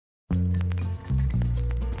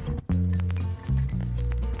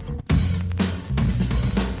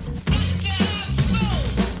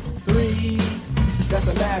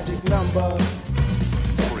magic number.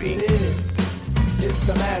 Yes, it is. It's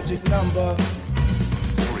the magic number.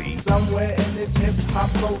 Somewhere in this hip-hop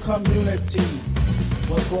soul community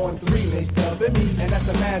was born 3, they spelled it me, and that's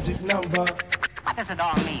the magic number. What does it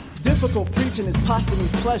all mean? Difficult preaching is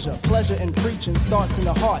posthumous pleasure. Pleasure in preaching starts in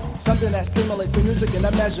the heart. Something that stimulates the music in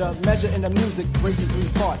a measure. Measure in the music, racing 3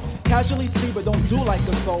 parts. Casually see but don't do like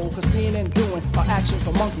a soul. Cause seeing and doing are actions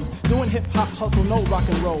for monkeys. Doing hip-hop hustle, no rock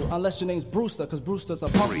and roll. Unless your name's Brewster, cause Brewster's a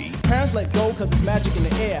punk. Parents let go cause it's magic in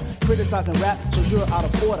the air. Criticizing rap shows you're out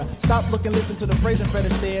of order. Stop looking, listen to the phrase and Fred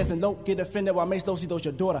Astaire's. And don't get offended while Mace Dosey does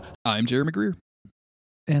your daughter. I'm Jerry McGreer.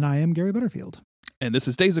 And I am Gary Butterfield. And this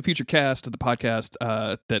is Days of Future Cast, the podcast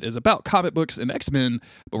that is about comic books and X-Men,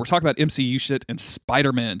 but we're talking about MCU shit and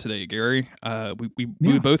Spider-Man today, Gary.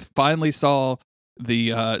 We both finally saw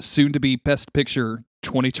the soon-to-be Best Picture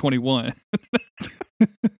 2021.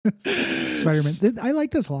 Spider-Man. I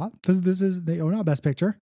like this a lot. This is not Best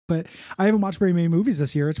Picture, but I haven't watched very many movies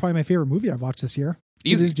this year. It's probably my favorite movie I've watched this year.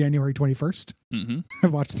 Easy. It is January 21st. Mm-hmm.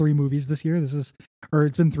 I've watched 3 movies this year. It's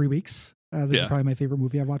been 3 weeks. This is probably my favorite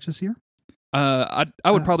movie I've watched this year. I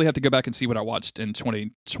would probably have to go back and see what I watched in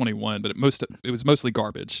 2021, but it was mostly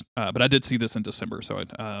garbage. But I did see this in December, so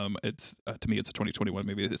it's to me it's a 2021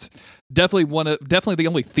 movie. It's definitely the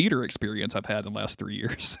only theater experience I've had in the last 3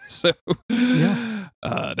 years. So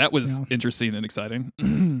that was interesting and exciting.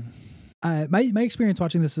 My experience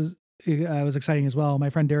watching this was exciting as well. My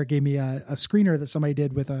friend Derek gave me a screener that somebody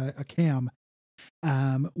did with a cam,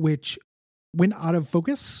 which went out of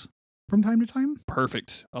focus from time to time.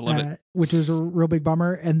 Perfect. I love it. Which was a real big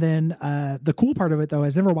bummer. And then the cool part of it though,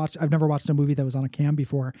 I've never watched a movie that was on a cam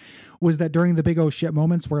before, was that during the big oh shit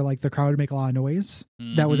moments where like the crowd would make a lot of noise,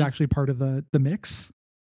 that was actually part of the mix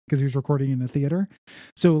because he was recording in a theater.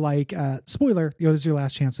 So like spoiler, this is your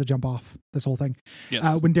last chance to jump off this whole thing.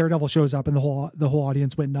 Yes. When Daredevil shows up and the whole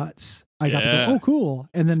audience went nuts, I got to go, oh cool.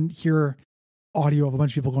 And then hear audio of a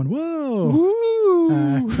bunch of people going,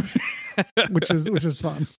 whoa, which was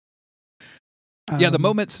fun. The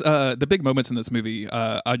moments, the big moments in this movie,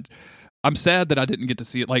 I'm sad that I didn't get to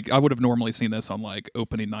see it. Like I would have normally seen this on like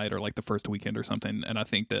opening night or like the first weekend or something. And I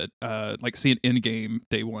think that like seeing Endgame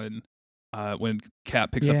day one, when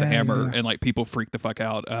Cap picks up the hammer and like people freak the fuck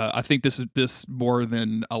out. I think this more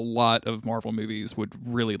than a lot of Marvel movies would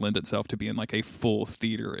really lend itself to being like a full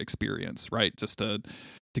theater experience, right? Just to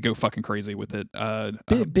go fucking crazy with it.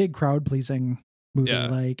 Big crowd pleasing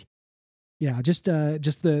movie, just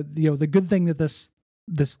the good thing that this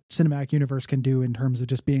cinematic universe can do in terms of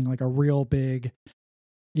just being like a real big,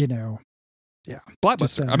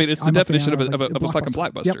 blockbuster. I mean, it's the definition of a fucking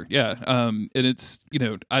blockbuster. Yep. Yeah. And it's,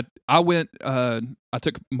 I went, I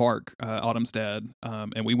took Mark, Autumn's dad,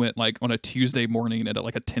 and we went like on a Tuesday morning at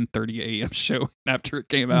like a 10:30 a.m. show after it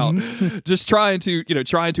came out, just trying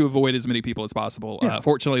to avoid as many people as possible. Yeah.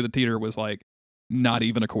 Fortunately the theater was like not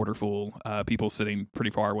even a quarter full, people sitting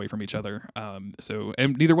pretty far away from each other. And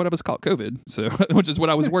neither one of us caught COVID. So, which is what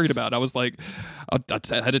I was worried about. I was like, I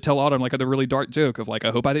had to tell Autumn like the really dark joke of like,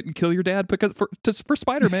 I hope I didn't kill your dad because for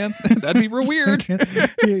Spider-Man. That'd be real weird.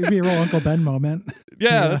 It'd be a real Uncle Ben moment.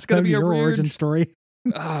 Yeah, that's going to be a your weird origin story.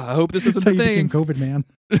 I hope this isn't the thing. Became COVID man.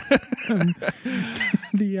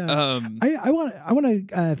 I want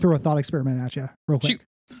to throw a thought experiment at you real quick. Shoot.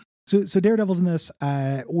 So Daredevil's in this.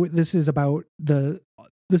 This is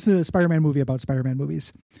a Spider-Man movie about Spider-Man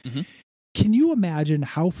movies. Mm-hmm. Can you imagine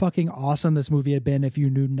how fucking awesome this movie had been if you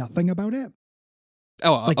knew nothing about it?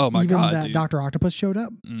 Oh my god! That dude. Dr. Octopus showed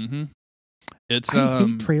up. Mm-hmm. It's I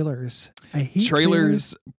hate trailers. I hate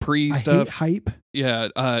trailers. Pre-stuff. I hate hype. Yeah,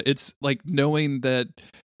 it's like knowing that.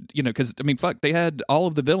 Because I mean, fuck, they had all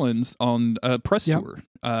of the villains on a press tour.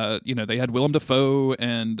 They had Willem Dafoe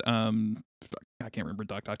and I can't remember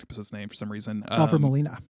Dr. Octopus's name for some reason. Alfred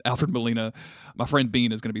Molina. Alfred Molina. My friend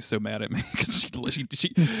Bean is going to be so mad at me because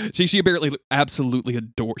she apparently absolutely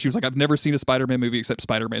adore. She was like, I've never seen a Spider-Man movie except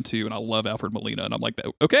Spider-Man 2, and I love Alfred Molina. And I'm like,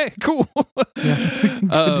 okay, cool. Yeah.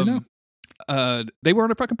 Good to know. They were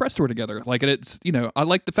on a fucking press tour together. Like, and it's, I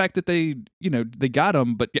like the fact that they got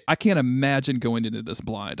them, but I can't imagine going into this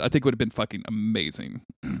blind. I think it would have been fucking amazing.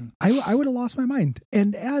 I would have lost my mind.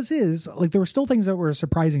 And as is, like, there were still things that were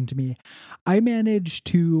surprising to me. I managed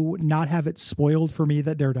to not have it spoiled for me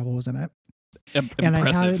that Daredevil was in it. And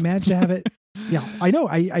I managed to have it. Yeah, I know.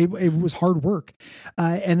 It was hard work.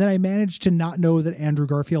 And then I managed to not know that Andrew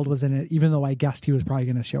Garfield was in it, even though I guessed he was probably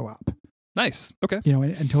going to show up. Nice. Okay.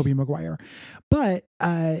 And Tobey Maguire. But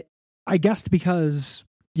I guessed because,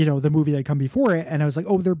 the movie that had come before it, and I was like,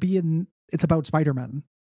 it's about Spider-Man.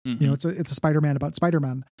 Mm-hmm. It's a Spider-Man about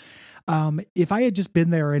Spider-Man. If I had just been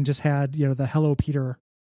there and just had, the Hello Peter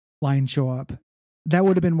line show up, that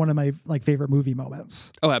would have been one of my like favorite movie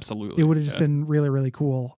moments. Oh, absolutely. It would have just been really, really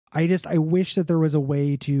cool. I wish that there was a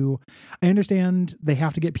way to, I understand they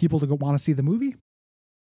have to get people to want to see the movie,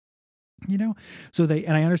 you know?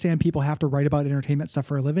 And I understand people have to write about entertainment stuff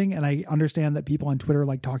for a living. And I understand that people on Twitter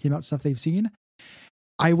like talking about stuff they've seen.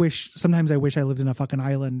 Sometimes I wish I lived in a fucking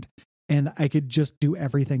island and I could just do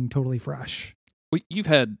everything totally fresh. Well, you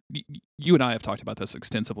and I have talked about this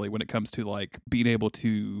extensively when it comes to like being able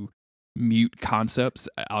to mute concepts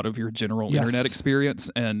out of your general internet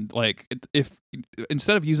experience. And like, if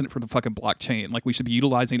instead of using it for the fucking blockchain, like we should be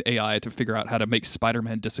utilizing AI to figure out how to make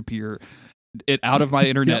Spider-Man disappear out of my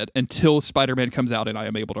internet until Spider-Man comes out and I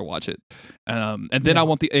am able to watch it. And then I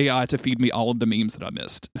want the AI to feed me all of the memes that I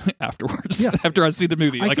missed afterwards, after I see the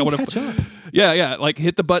movie. I want to catch up. Yeah. Like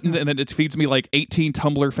hit the button and then it feeds me like 18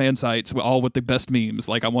 Tumblr fan sites all with the best memes.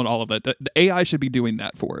 Like I want all of that. The AI should be doing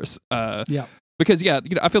that for us. Because I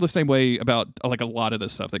feel the same way about like a lot of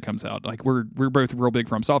this stuff that comes out. Like we're both real big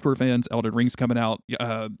From Software fans. Elden Ring's coming out.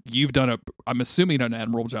 You've done I'm assuming an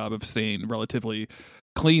admirable job of staying relatively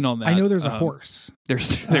clean on that. I know there's a horse. There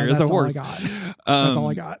is a horse. That's all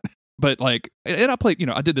I got. But like, and I played.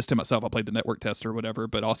 I did this to myself. I played the network test or whatever.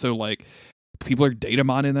 But also like, people are data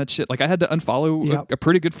mining that shit. Like I had to unfollow a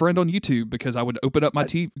pretty good friend on YouTube because I would open up my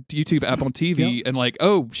YouTube app on TV and like,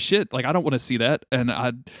 oh shit, like I don't want to see that. And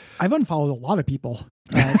I've unfollowed a lot of people,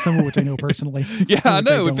 some of which I know personally. I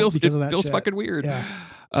know it feels fucking weird. Yeah.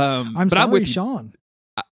 I'm sorry, Sean.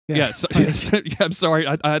 I'm sorry.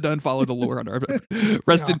 I had to unfollow the lore hunter.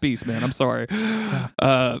 Rest in peace, man. I'm sorry.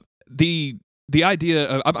 Yeah. The idea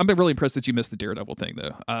of, I've been really impressed that you missed the Daredevil thing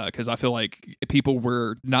though, because I feel like people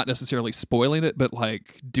were not necessarily spoiling it, but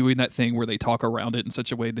like doing that thing where they talk around it in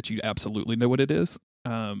such a way that you absolutely know what it is.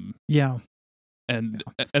 And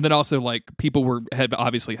then also like people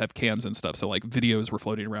obviously have cams and stuff, so like videos were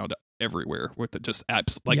floating around everywhere with just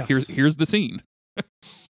apps like here's the scene.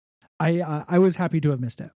 I was happy to have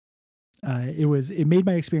missed it. It made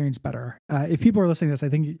my experience better. If people are listening to this, I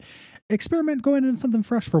think experiment going into something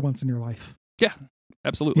fresh for once in your life. Yeah,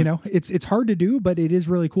 absolutely. It's hard to do, but it is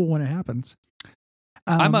really cool when it happens.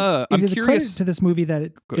 I'm curious a credit to this movie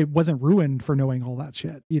that it wasn't ruined for knowing all that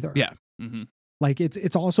shit either. Yeah. Mm-hmm. Like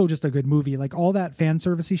it's also just a good movie. Like all that fan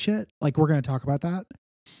servicey shit. Like we're going to talk about that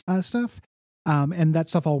stuff. And that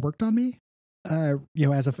stuff all worked on me.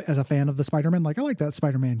 As a fan of the Spider-Man, like I like that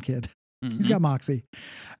Spider-Man kid. Mm-hmm. He's got moxie.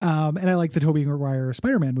 And I like the Tobey Maguire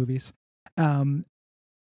Spider-Man movies.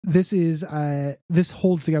 This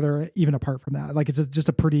holds together even apart from that. Like it's just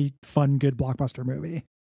a pretty fun, good blockbuster movie.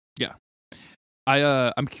 Yeah.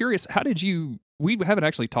 I'm curious, we haven't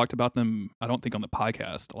actually talked about them, I don't think, on the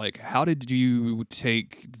podcast. Like, how did you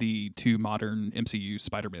take the two modern MCU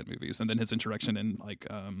Spider-Man movies and then his introduction in like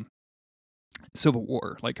Civil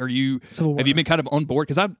War? Like, have you been kind of on board?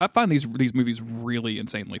 Because I find these movies really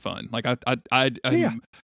insanely fun. Like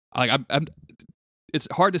it's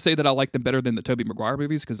hard to say that I like them better than the Tobey Maguire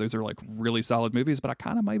movies because those are like really solid movies, but I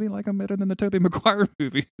kind of maybe like them better than the Tobey Maguire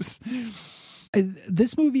movies.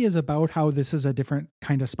 This movie is about how this is a different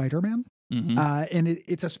kind of Spider-Man. Mm-hmm. And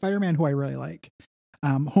it's a Spider-Man who I really like.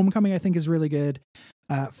 Homecoming, I think, is really good.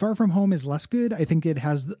 Far From Home is less good. I think it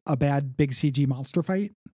has a bad big CG monster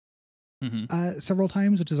fight several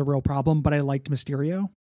times, which is a real problem, but I liked Mysterio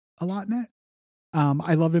a lot in it.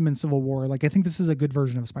 I loved him in Civil War. Like, I think this is a good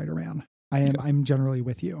version of Spider-Man. I'm generally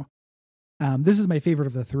with you. This is my favorite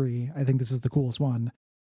of the three. I think this is the coolest one.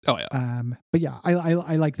 Oh yeah. But yeah,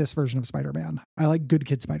 I like this version of Spider-Man. I like good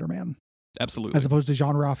kid Spider-Man. Absolutely. As opposed to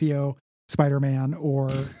Jean-Ralphio Spider-Man or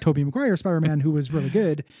Tobey Maguire Spider-Man, who was really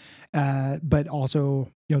good. But also,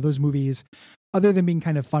 those movies, other than being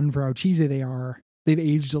kind of fun for how cheesy they are, they've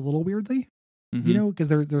aged a little weirdly, because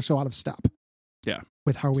they're so out of step. Yeah.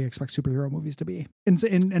 With how we expect superhero movies to be,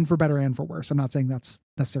 and for better and for worse. I'm not saying that's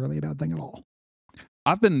necessarily a bad thing at all.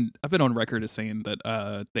 I've been on record as saying that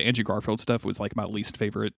the Andrew Garfield stuff was like my least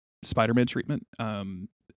favorite Spider-Man treatment.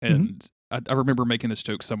 And I remember making this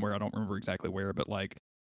joke somewhere. I don't remember exactly where, but like,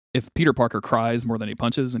 if Peter Parker cries more than he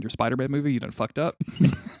punches in your Spider-Man movie, you done fucked up.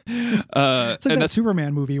 It's like that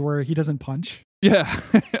Superman movie where he doesn't punch. Yeah.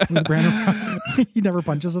 With Brandon, he never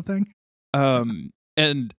punches a thing.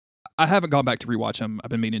 And I haven't gone back to rewatch them. I've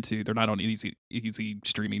been meaning to. They're not on easy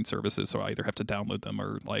streaming services, so I either have to download them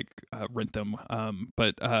or like rent them.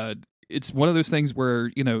 But it's one of those things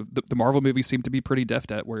where the Marvel movies seem to be pretty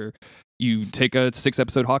deft at, where you take a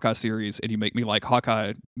 6-episode Hawkeye series and you make me like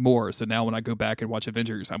Hawkeye more. So now when I go back and watch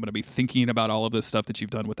Avengers, I'm going to be thinking about all of this stuff that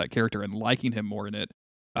you've done with that character and liking him more in it.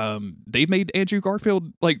 They've made Andrew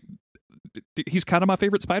Garfield like he's kind of my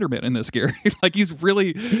favorite Spider-Man in this, Gary. Like, he's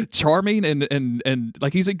really charming and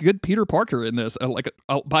like, he's a good Peter Parker in this,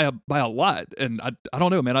 by a lot. And I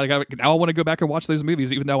don't know, man. Now I want to go back and watch those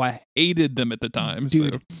movies, even though I hated them at the time.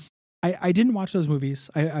 Dude, so. I didn't watch those movies.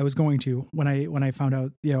 I was going to when I found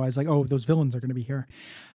out, I was like, oh, those villains are going to be here.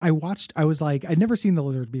 I was like, I'd never seen the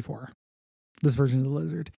Lizard before. This version of the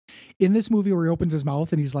Lizard. In this movie where he opens his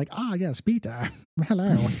mouth and he's like, yes, Peter,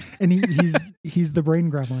 hello. And he's the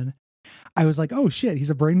brain gremlin. I was like, oh shit,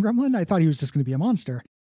 he's a brain gremlin? I thought he was just going to be a monster.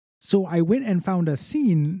 So I went and found a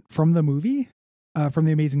scene from the movie, from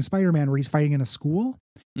The Amazing Spider-Man, where he's fighting in a school.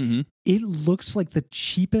 Mm-hmm. It looks like the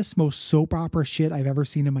cheapest, most soap opera shit I've ever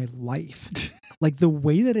seen in my life. Like the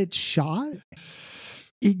way that it's shot,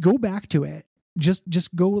 go back to it.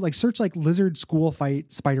 Just go like search like Lizard school fight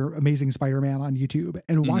Amazing Spider-Man on YouTube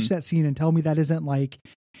and watch that scene and tell me that isn't like,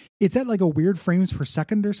 it's at like a weird frames per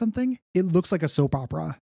second or something. It looks like a soap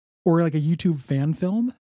opera or like a YouTube fan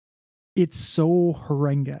film. It's so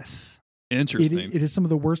horrendous. Interesting. It is some of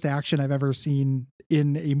the worst action I've ever seen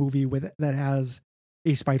in a movie that has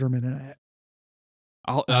a Spider-Man in it.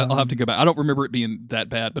 I'll have to go back. I don't remember it being that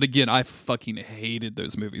bad, but again, I fucking hated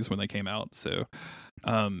those movies when they came out. So,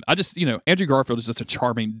 I just, Andrew Garfield is just a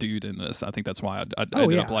charming dude in this. I think that's why I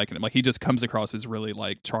ended up liking him. Like, he just comes across as really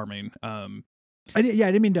like charming. I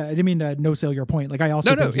didn't mean to no sell your point. Like, I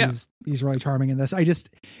also think he's really charming in this. I just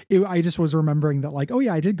was remembering that, like, oh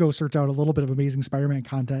yeah, I did go search out a little bit of Amazing Spider-Man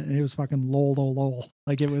content, and it was fucking lol.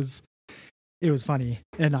 Like, it was funny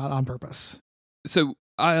and not on purpose. So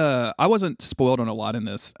I wasn't spoiled on a lot in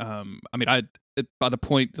this. I mean, by the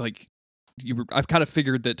point, like, I've kind of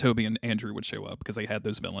figured that Toby and Andrew would show up because they had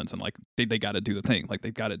those villains and like they got to do the thing. Like,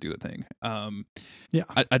 they've got to do the thing.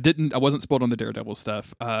 I wasn't spoiled on the Daredevil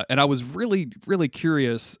stuff. And I was really, really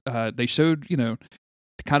curious. They showed,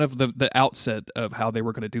 kind of the outset of how they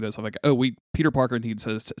were going to do this. I'm like, Peter Parker needs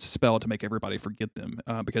a spell to make everybody forget them.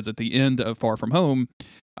 Because at the end of Far From Home,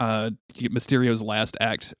 Mysterio's last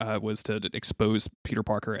act was to expose Peter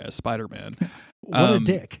Parker as Spider-Man. What a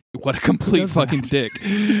dick. What a complete fucking dick.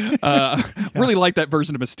 Really like that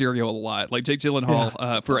version of Mysterio a lot. Like, Jake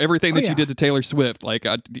Gyllenhaal, for everything that you did to Taylor Swift, like,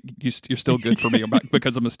 you're still good for me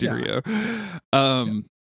because of Mysterio.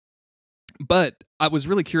 But I was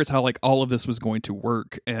really curious how like all of this was going to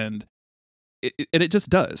work, and it just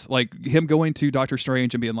does. Like, him going to Doctor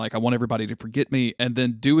Strange and being like, I want everybody to forget me, and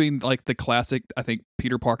then doing like the classic, I think,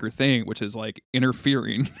 Peter Parker thing, which is like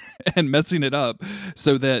interfering and messing it up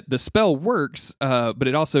so that the spell works, but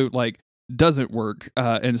it also like doesn't work,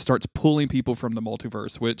 and starts pulling people from the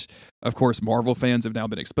multiverse, which of course Marvel fans have now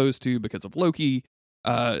been exposed to because of Loki.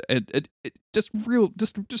 It just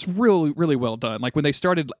really well done. Like, when they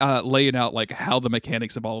started laying out like how the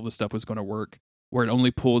mechanics of all of this stuff was going to work, where it only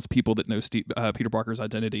pulls people that know Peter Parker's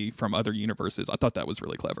identity from other universes, I thought that was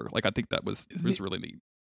really clever. Like, I think that was really neat.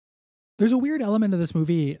 There's a weird element of this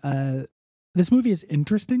movie. This movie is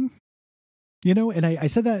interesting, and I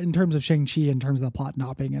said that in terms of Shang-Chi, in terms of the plot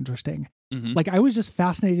not being interesting. Mm-hmm. Like, I was just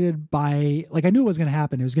fascinated by, like, I knew it was going to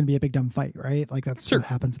happen. It was going to be a big dumb fight, right? Like, that's what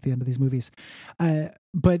happens at the end of these movies.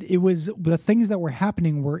 But it was, the things that were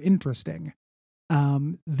happening were interesting.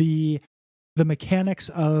 The mechanics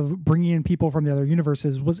of bringing in people from the other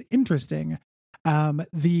universes was interesting.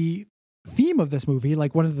 The theme of this movie,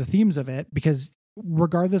 like one of the themes of it, because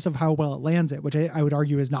regardless of how well it lands it, which I would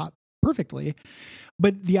argue is not perfectly,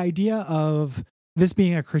 but the idea of this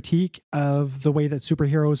being a critique of the way that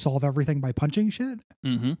superheroes solve everything by punching shit.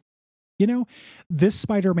 Mm-hmm. This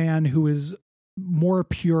Spider-Man, who is more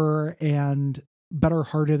pure and better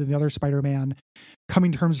hearted than the other Spider-Man,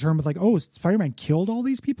 coming to terms with like, oh, Spider-Man killed all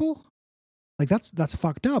these people? Like, that's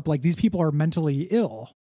fucked up. Like, these people are mentally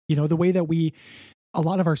ill. The way that a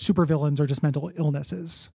lot of our supervillains are just mental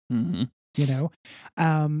illnesses. Mm-hmm.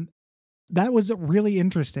 That was really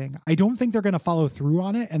interesting. I don't think they're going to follow through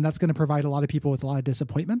on it, and that's going to provide a lot of people with a lot of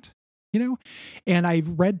disappointment, And I've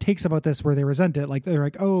read takes about this where they resent it. Like, they're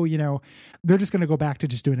like, oh, they're just going to go back to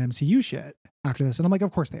just doing MCU shit after this. And I'm like,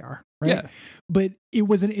 of course they are. Right. Yeah. But it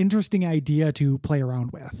was an interesting idea to play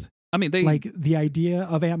around with. I mean, like the idea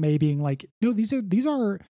of Aunt May being like, no, these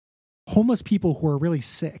are homeless people who are really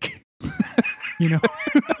sick.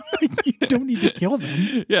 Like, you don't need to kill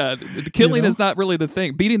them. Yeah, the killing is not really the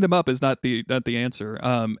thing. Beating them up is not the answer.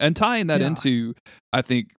 And tying that into, I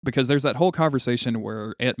think, because there's that whole conversation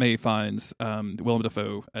where Aunt May finds Willem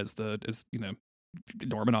Dafoe as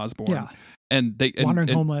Norman Osborn, and they wandering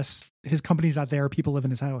homeless. His company's not there. People live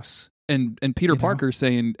in his house. And Peter Parker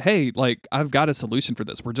saying, hey, like, I've got a solution for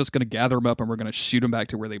this. We're just going to gather them up and we're going to shoot them back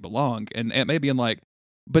to where they belong. And Aunt May being like,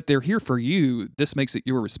 but they're here for you. This makes it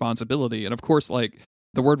your responsibility. And of course, like,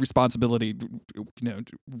 the word responsibility,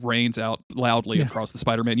 reigns out loudly across the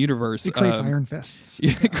Spider-Man universe. It creates iron fists.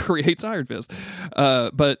 It creates iron fists.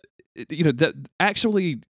 But that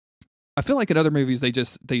actually, I feel like in other movies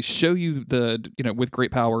they show you with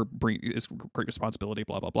great power is great responsibility,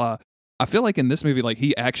 blah blah blah. I feel like in this movie, like,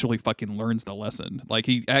 he actually fucking learns the lesson. Like,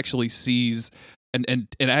 he actually sees and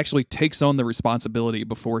actually takes on the responsibility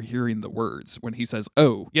before hearing the words, when he says,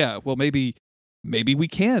 oh yeah, well maybe we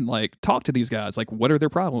can like talk to these guys. Like, what are their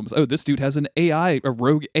problems? Oh, this dude has a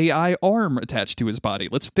rogue AI arm attached to his body.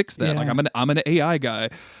 Let's fix that. Yeah. Like, I'm an AI guy.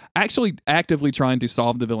 Actually actively trying to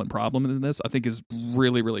solve the villain problem in this, I think, is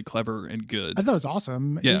really, really clever and good. I thought it was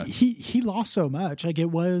awesome. Yeah. He lost so much. Like,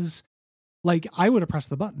 it was like, I would have pressed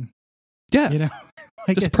the button. Yeah.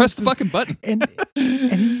 Like, just press the fucking button. and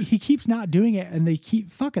he keeps not doing it, and they keep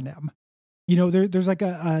fucking him. There's like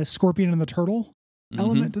a Scorpion and the Turtle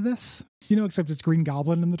element to this, except it's Green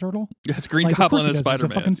Goblin and the Turtle. Yeah, it's Green Goblin and Spider-Man.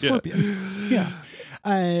 It's a fucking Scorpion. Yeah.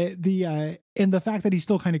 And the fact that he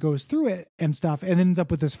still kind of goes through it and stuff, and then ends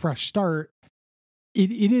up with this fresh start.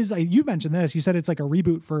 It is, you mentioned this. You said it's like a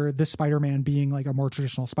reboot for this Spider-Man being like a more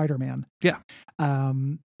traditional Spider-Man. Yeah.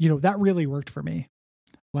 That really worked for me.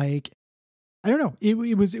 Like, I don't know.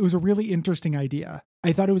 It was a really interesting idea.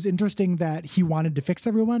 I thought it was interesting that he wanted to fix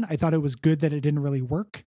everyone. I thought it was good that it didn't really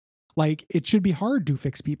work. Like, it should be hard to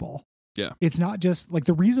fix people. Yeah. It's not just like,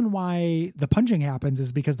 the reason why the punching happens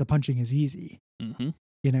is because the punching is easy.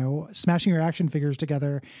 Mm-hmm. Smashing your action figures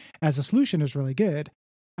together as a solution is really good,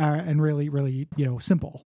 and really, really,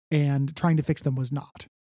 simple. And trying to fix them was not.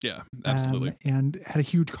 Yeah, absolutely. And had a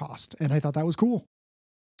huge cost. And I thought that was cool.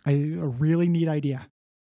 A really neat idea.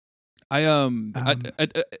 And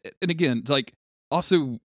again, like,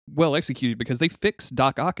 also well executed, because they fixed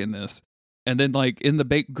Doc Ock in this, and then like in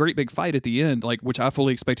the great big fight at the end, like, which I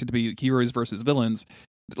fully expected to be heroes versus villains,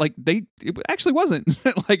 like, it actually wasn't.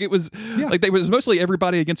 Like, it was like, it was mostly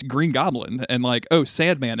everybody against Green Goblin, and like, oh,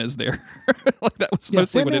 Sandman is there. Like, that was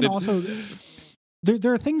mostly Sandman what it also.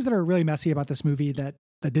 There are things that are really messy about this movie that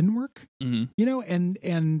didn't work,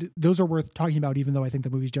 and those are worth talking about, even though I think the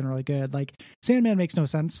movie's generally good. Like, Sandman makes no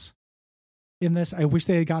sense in this. I wish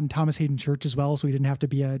they had gotten Thomas Hayden Church as well, so he didn't have to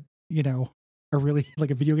be a really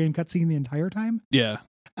like a video game cutscene the entire time. Yeah.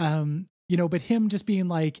 But him just being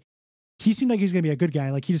like, he seemed like he's going to be a good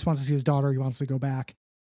guy. Like, he just wants to see his daughter. He wants to go back.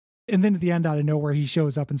 And then at the end, out of nowhere, he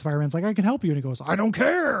shows up and Spider-Man's like, I can help you. And he goes, I don't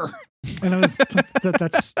care. And I was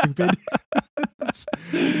that's stupid. that's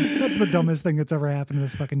the dumbest thing that's ever happened to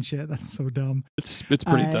this fucking shit. That's so dumb. It's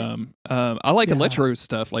pretty dumb. I like Electro's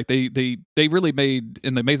stuff. Like, they really made,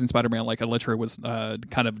 in the Amazing Spider-Man, like, Electro was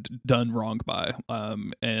kind of done wrong by,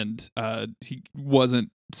 and he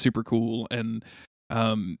wasn't super cool. And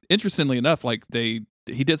interestingly enough, like,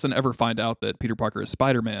 he doesn't ever find out that Peter Parker is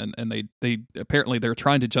Spider-Man, and they apparently they're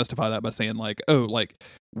trying to justify that by saying like, oh, like,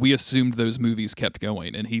 we assumed those movies kept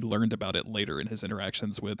going, and he learned about it later in his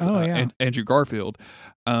interactions with Andrew Garfield,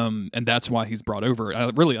 and that's why he's brought over.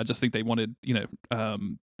 I just think they wanted,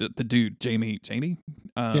 the dude Jamie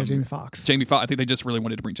Foxx. Jamie Foxx. I think they just really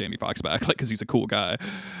wanted to bring Jamie Foxx back, like, because he's a cool guy.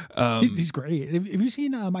 He's great. Have you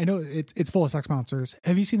seen? I know it's full of sex monsters.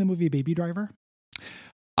 Have you seen the movie Baby Driver?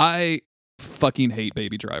 I fucking hate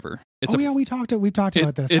Baby Driver. We've talked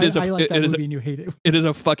about this. I like that movie and you hate it. It is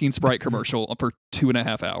a fucking Sprite commercial for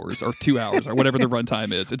 2.5 hours or 2 hours or whatever the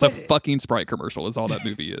runtime is. It's a fucking Sprite commercial is all that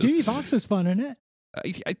movie is. Jamie Foxx is fun, isn't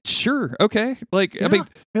it? Sure. Okay. Like, yeah, I mean,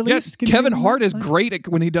 yes, Kevin Hart is great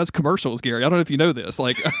when he does commercials, Gary. I don't know if you know this.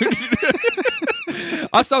 Like,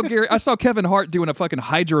 I saw Kevin Hart doing a fucking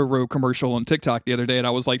Hydro Row commercial on TikTok the other day, and I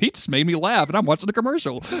was like, he just made me laugh, and I'm watching the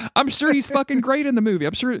commercial. I'm sure he's fucking great in the movie.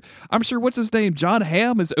 I'm sure what's his name? John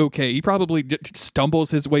Hamm is okay. He probably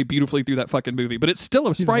stumbles his way beautifully through that fucking movie, but it's still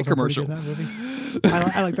a Sprite commercial.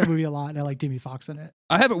 I like that movie a lot, and I like Jamie Foxx in it.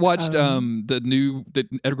 I haven't watched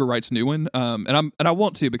the Edgar Wright's new one, and I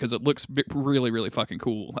want to, because it looks really, really fucking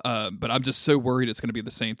cool. But I'm just so worried it's going to be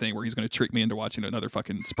the same thing where he's going to trick me into watching another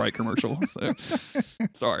fucking Sprite commercial. So,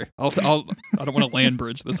 sorry, I don't want to land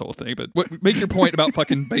bridge this whole thing, but make your point about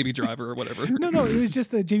fucking Baby Driver or whatever. No, it was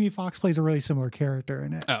just that Jamie Foxx plays a really similar character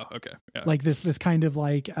in it. Oh, okay, yeah. Like this kind of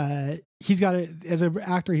like he's got it as an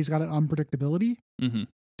actor. He's got an unpredictability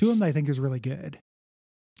to him that I think is really good.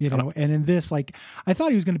 And in this, like, I thought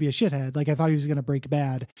he was going to be a shithead. Like, I thought he was going to break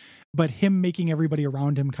bad, but him making everybody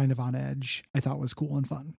around him kind of on edge, I thought was cool and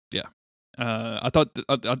fun. Yeah. I thought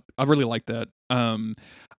I really liked that.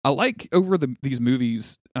 I like over these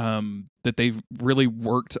movies that they've really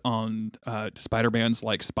worked on Spider-Man's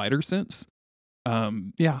like spider sense.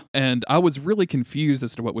 And I was really confused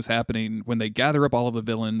as to what was happening when they gather up all of the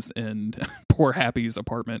villains in poor Happy's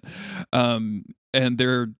apartment. and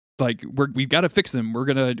they're like, we've got to fix him. We're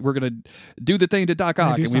gonna do the thing to Doc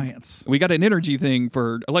Ock, and we got an energy thing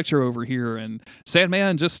for Electro over here, and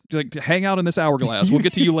Sandman, just like hang out in this hourglass. We'll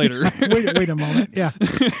get to you later. wait a moment. Yeah,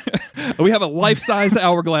 we have a life-size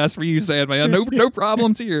hourglass for you, Sandman. No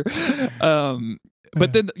problems here.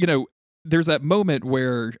 But then there's that moment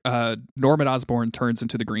where Norman Osborn turns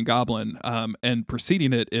into the Green Goblin, and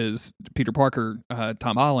preceding it is Peter Parker,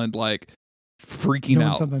 Tom Holland, like freaking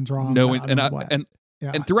out, something's wrong.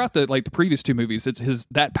 And throughout the previous two movies,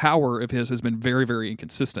 that power of his has been very, very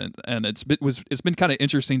inconsistent, and it's been kind of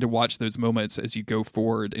interesting to watch those moments as you go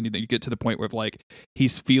forward, and you get to the point where like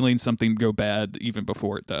he's feeling something go bad even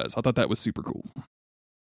before it does. I thought that was super cool.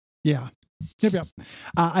 Yeah, yep.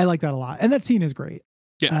 I like that a lot, and that scene is great.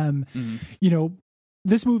 Yeah.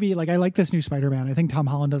 This movie, like I like this new Spider-Man. I think Tom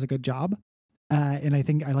Holland does a good job, and I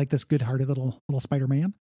think I like this good-hearted little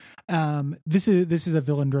Spider-Man. This is a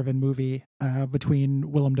villain-driven movie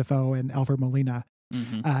between Willem Dafoe and Alfred Molina.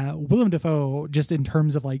 Mm-hmm. Willem Dafoe, just in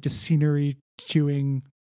terms of like just scenery chewing,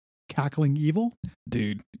 cackling evil,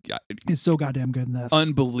 dude, is so goddamn good in this.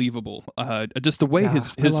 Unbelievable. Just the way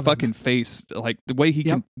his fucking face, like the way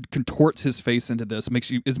he contorts his face into this,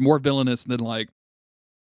 is more villainous than like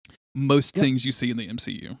most things you see in the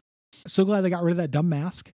MCU. So glad they got rid of that dumb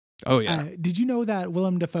mask. Oh yeah. Did you know that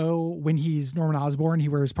Willem Dafoe, when he's Norman Osborn, he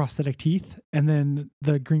wears prosthetic teeth, and then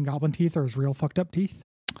the Green Goblin teeth are his real fucked up teeth?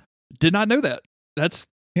 Did not know that. That's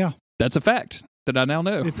a fact that I now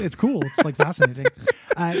know. It's cool. It's like fascinating.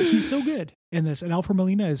 He's so good in this, and Alfred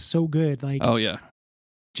Molina is so good. Like, oh yeah,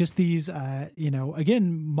 just these,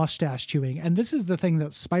 again, mustache chewing, and this is the thing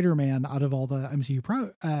that Spider-Man, out of all the MCU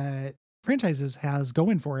franchises, has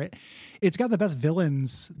going for it. It's got the best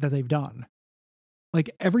villains that they've done. Like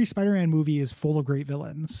every Spider-Man movie is full of great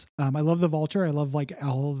villains. I love the Vulture. I love like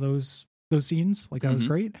all of those scenes. Like that was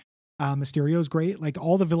great. Mysterio's great. Like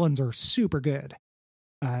all the villains are super good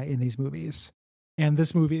in these movies. And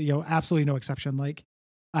this movie, absolutely no exception. Like,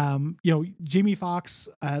 Jamie Foxx,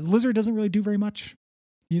 Lizard doesn't really do very much,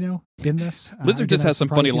 in this. Lizard just has some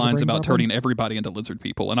funny lines about turning everybody into lizard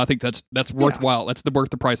people. And I think that's worthwhile. That's worth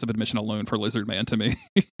the price of admission alone for Lizard Man to me.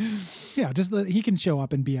 Yeah. Just he can show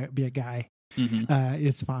up and be a guy. Mm-hmm.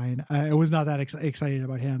 It's fine. I was not that excited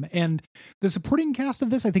about him, and the supporting cast of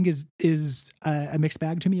this, I think, is a mixed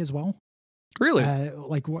bag to me as well. Really,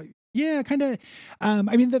 like what? Yeah, kind of. I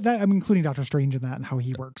mean, that I'm including Doctor Strange in that and how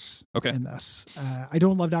he works. In this, I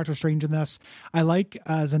don't love Doctor Strange in this. I like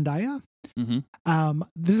Zendaya. Mm-hmm.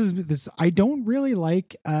 This. I don't really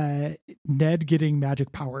like Ned getting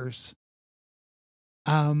magic powers.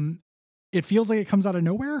 It feels like it comes out of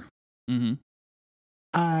nowhere. Mm-hmm.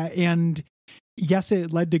 And yes,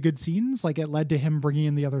 it led to good scenes. Like it led to him bringing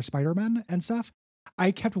in the other Spider-Men and stuff.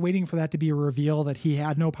 I kept waiting for that to be a reveal that he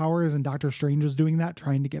had no powers, and Doctor Strange was doing that,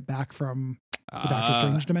 trying to get back from the Doctor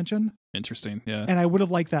Strange dimension. Interesting. Yeah. And I would have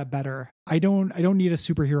liked that better. I don't need a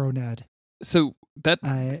superhero Ned. So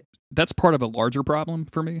that's part of a larger problem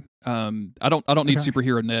for me. I don't need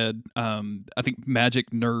superhero Ned. I think magic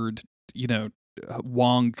nerd,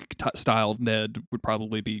 Wong style Ned would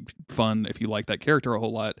probably be fun if you like that character a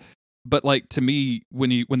whole lot. But like to me,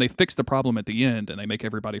 when they fix the problem at the end and they make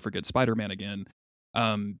everybody forget Spider-Man again,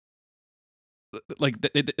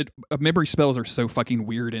 memory spells are so fucking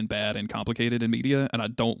weird and bad and complicated in media, and I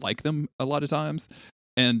don't like them a lot of times.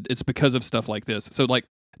 And it's because of stuff like this. So like,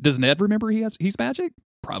 does Ned remember he's magic?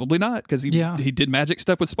 Probably not, because he did magic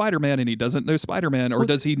stuff with Spider-Man and he doesn't know Spider-man, or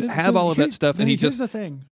does he have all of that stuff and he just the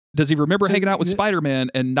thing. Does he remember hanging out with Spider-Man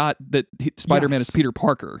and not that Spider-Man is Peter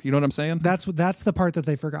Parker? You know what I'm saying? That's the part that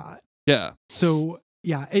they forgot. Yeah. So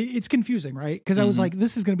yeah, it's confusing, right? Because I was like,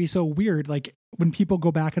 this is going to be so weird. Like when people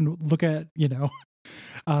go back and look at, the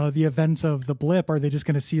events of the blip, are they just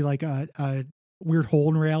going to see like a weird hole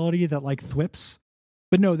in reality that like thwips?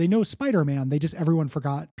 But no, they know Spider-Man. Everyone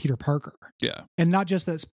forgot Peter Parker. Yeah. And not just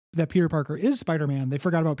that Peter Parker is Spider-Man. They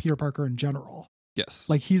forgot about Peter Parker in general. Yes.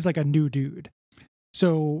 Like he's like a new dude.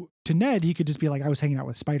 So to Ned, he could just be like, I was hanging out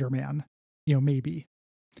with Spider-Man, maybe,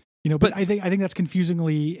 but I think that's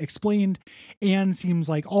confusingly explained, and seems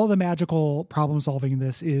like all the magical problem solving in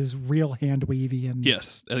this is real hand wavy and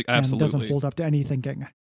yes, absolutely, and doesn't hold up to any thinking.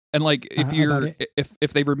 And like,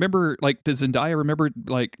 if they remember, like, does Zendaya remember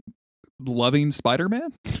like loving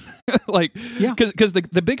Spider-Man? Like, yeah, because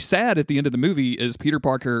the big sad at the end of the movie is Peter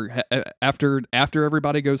Parker after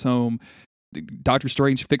everybody goes home. Doctor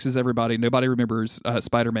Strange fixes everybody. Nobody remembers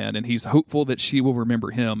Spider-Man, and he's hopeful that she will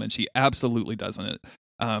remember him, and she absolutely doesn't.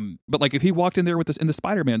 But like, if he walked in there in the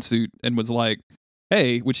Spider-Man suit and was like,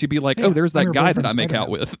 hey, would she be like, oh, there's that guy that I make out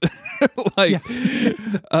with? Like,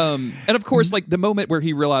 and of course, like the moment where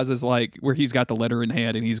he realizes, like, where he's got the letter in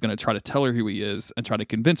hand and he's going to try to tell her who he is and try to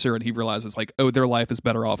convince her, and he realizes, like, oh, their life is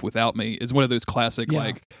better off without me, is one of those classic,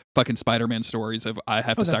 like, fucking Spider-Man stories of I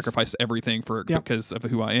have to sacrifice everything because of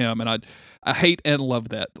who I am. And I hate and love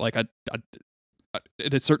that. Like, at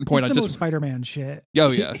a certain point, it's the most Spider-Man shit.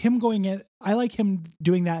 Oh, yeah. Him going in, I like him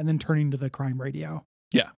doing that and then turning to the crime radio.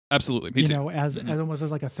 Yeah, absolutely. Me too. You know, as almost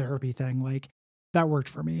as like a therapy thing, like that worked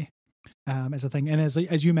for me as a thing. And as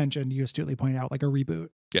you mentioned, you astutely pointed out, like a reboot.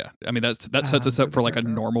 Yeah, I mean that sets us up for like a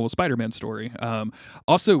normal Spider-Man story.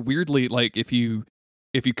 Also, weirdly, like if you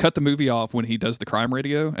cut the movie off when he does the crime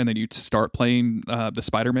radio and then you start playing the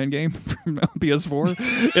Spider-Man game from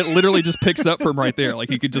PS4, it literally just picks up from right there.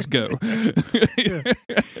 Like you could just go.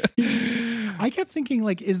 I kept thinking,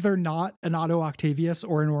 like, is there not an Otto Octavius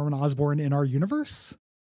or a Norman Osborn in our universe?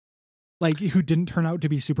 Like, who didn't turn out to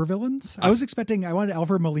be supervillains? I wanted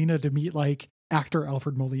Alfred Molina to meet, like, actor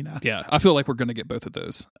Alfred Molina. Yeah, I feel like we're going to get both of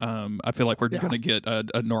those. I feel like we're going to get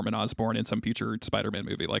a Norman Osborn in some future Spider-Man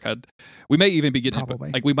movie. Like, we may even be getting it,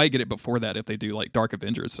 like, we might get it before that if they do, like, Dark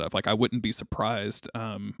Avengers stuff. Like, I wouldn't be surprised.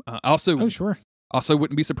 Also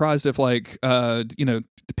wouldn't be surprised if, like,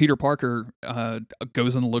 Peter Parker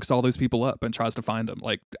goes and looks all those people up and tries to find them,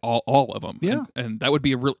 like all of them. Yeah. And that would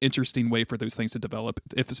be a real interesting way for those things to develop.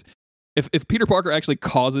 If Peter Parker actually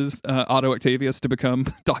causes Otto Octavius to become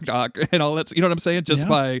Doc and all that, you know what I'm saying? Just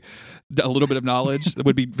by a little bit of knowledge, it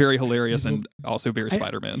would be very hilarious and also very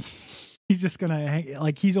Spider-Man. He's just going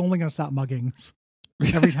to, he's only going to stop muggings.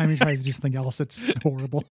 Every time he tries to do something else, it's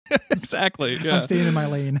horrible. Exactly. Yeah. I'm staying in my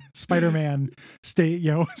lane. Spider-Man, stay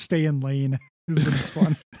in lane is the next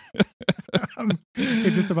one.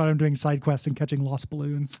 It's just about him doing side quests and catching lost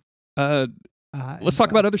balloons. Let's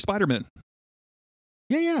talk about other Spider-Men.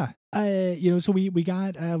 Yeah. So we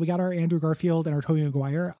got our Andrew Garfield and our Tobey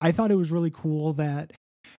Maguire. I thought it was really cool that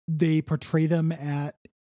they portray them at,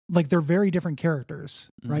 like, they're very different characters,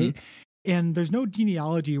 right? And there's no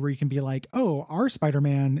genealogy where you can be like, oh, our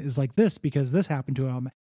Spider-Man is like this because this happened to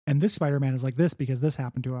him, and this Spider-Man is like this because this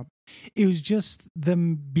happened to him. It was just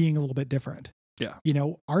them being a little bit different. Yeah. You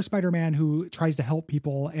know, our Spider-Man who tries to help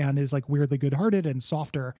people and is like weirdly good-hearted and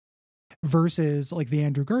softer versus like the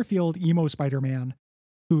Andrew Garfield emo Spider-Man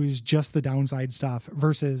who is just the downside stuff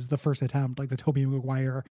versus the first attempt, like the Tobey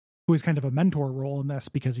Maguire, who is kind of a mentor role in this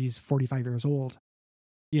because he's 45 years old,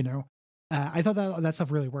 you know. I thought that stuff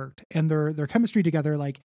really worked, and their chemistry together,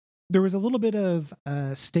 like there was a little bit of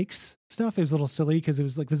stakes stuff. It was a little silly because it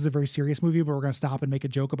was like, this is a very serious movie, but we're going to stop and make a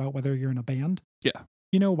joke about whether you're in a band. Yeah.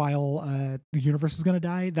 You know, while the universe is going to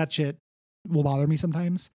die, that shit will bother me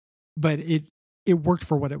sometimes, but it worked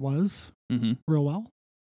for what it was real well.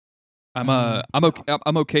 I'm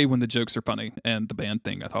okay when the jokes are funny, and the band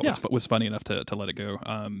thing I thought was funny enough to let it go.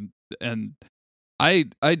 And I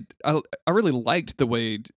really liked the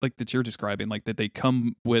way, like, that you're describing, like that they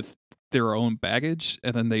come with their own baggage,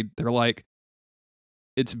 and then they're like,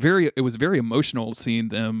 it was very emotional seeing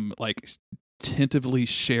them like tentatively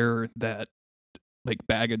share that like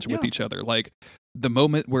baggage with each other. Like the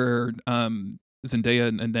moment where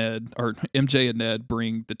Zendaya and Ned, or MJ and Ned,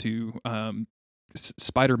 bring the two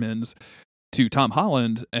Spider-Mans to Tom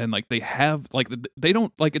Holland, and like they have like, they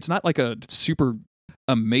don't, like, it's not like a super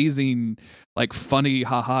amazing like funny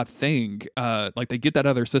haha thing, like they get that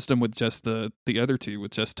other system with just the other two,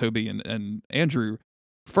 with just Toby and Andrew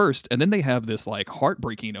first, and then they have this like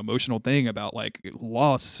heartbreaking emotional thing about like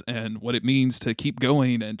loss and what it means to keep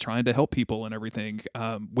going and trying to help people and everything,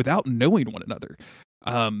 without knowing one another.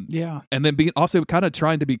 And then being also kind of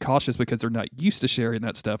trying to be cautious because they're not used to sharing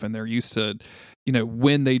that stuff, and they're used to, you know,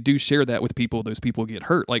 when they do share that with people, those people get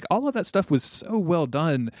hurt. Like all of that stuff was so well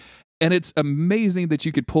done. And it's amazing that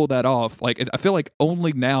you could pull that off. Like, I feel like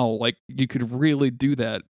only now, like, you could really do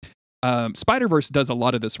that. Spider-Verse does a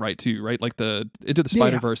lot of this right too, right? Like the Into the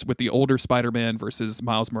Spider-Verse with the older Spider-Man versus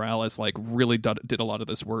Miles Morales, like really did a lot of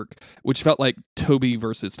this work, which felt like Toby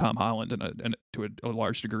versus Tom Holland and to a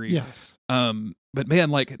large degree. Yes. But man,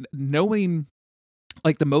 like knowing,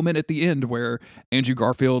 like the moment at the end where Andrew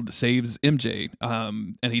Garfield saves MJ,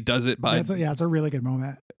 and he does it by it's a really good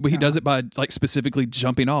moment. He does it by like specifically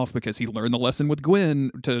jumping off because he learned the lesson with Gwen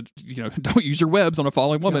to, you know, don't use your webs on a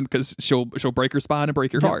falling woman because she'll break her spine and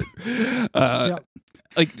break your heart.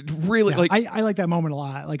 Like really, like I like that moment a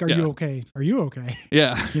lot. Like, are you okay? Are you okay?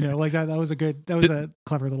 Yeah, you know, like that was a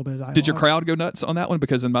clever little bit of dialogue. Did your crowd go nuts on that one?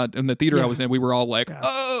 Because in the theater I was in, we were all like,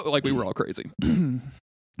 oh, like we were all crazy.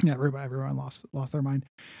 Yeah, everyone lost their mind.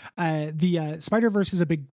 The Spider-Verse is a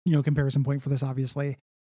big, you know, comparison point for this, obviously.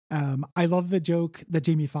 I love the joke that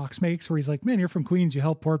Jamie Foxx makes where he's like, man, you're from Queens. You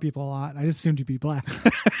help poor people a lot. I just assumed you'd be black.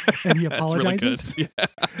 And he apologizes. Really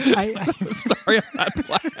yeah. I'm sorry, I'm not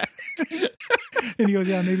black. And he goes,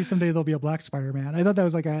 yeah, maybe someday there'll be a black Spider-Man. I thought that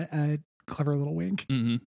was like a clever little wink.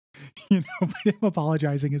 Mm-hmm. But him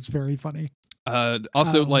apologizing is very funny.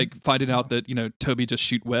 Also, like finding out that Toby just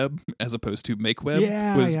shoot web as opposed to make web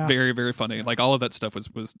was very, very funny. Like all of that stuff was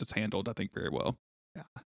just handled, I think, very well. Yeah.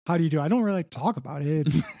 How do you do? I don't really like to talk about it.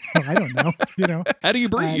 It's I don't know. How do you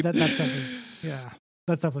breathe?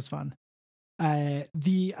 That stuff was fun.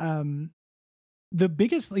 The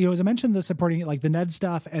biggest, as I mentioned, the supporting like the Ned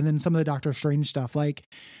stuff, and then some of the Doctor Strange stuff. Like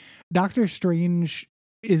Doctor Strange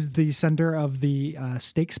is the center of the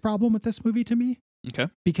stakes problem with this movie to me. Okay.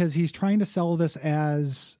 Because he's trying to sell this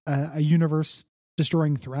as a universe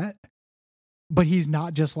destroying threat, but he's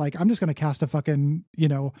not just like, I'm just going to cast a fucking,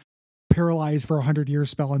 paralyzed for 100 years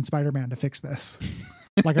spell on Spider-Man to fix this.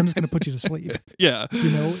 Like, I'm just going to put you to sleep. Yeah.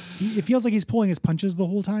 It feels like he's pulling his punches the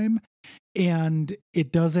whole time, and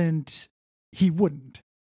he wouldn't,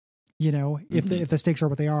 if the stakes are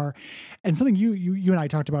what they are. And something you and I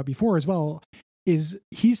talked about before as well is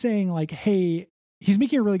he's saying like, hey, he's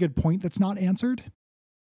making a really good point that's not answered.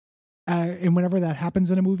 And whenever that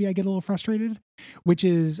happens in a movie, I get a little frustrated, which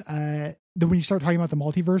is that when you start talking about the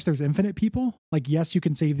multiverse, there's infinite people. Like, yes, you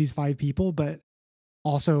can save these 5 people, but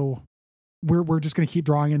also we're just going to keep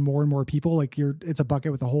drawing in more and more people. Like it's a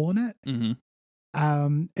bucket with a hole in it.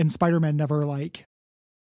 Mm-hmm. And Spider-Man never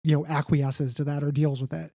acquiesces to that or deals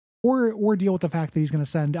with it. Or deal with the fact that he's going to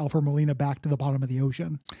send Alfred Molina back to the bottom of the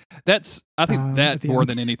ocean. I think that more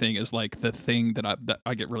than anything is like the thing that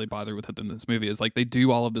I get really bothered with in this movie is like they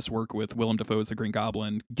do all of this work with Willem Dafoe as the Green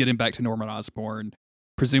Goblin, get him back to Norman Osborn,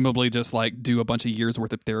 presumably just like do a bunch of years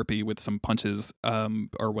worth of therapy with some punches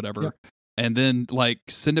or whatever, yep. And then like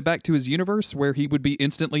send it back to his universe where he would be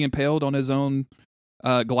instantly impaled on his own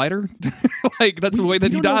glider. Like that's the way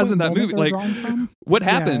that he dies in that movie. Like what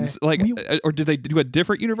happens? Yeah, like or do they do a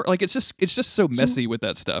different universe? Like it's just so messy with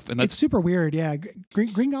that stuff, and that's it's super weird. Yeah,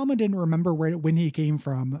 Green Goblin didn't remember when he came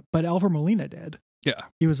from, but Alfred Molina did. Yeah,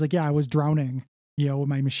 he was like, yeah, I was drowning, with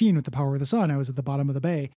my machine with the power of the sun. I was at the bottom of the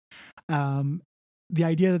bay. The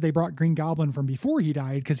idea that they brought Green Goblin from before he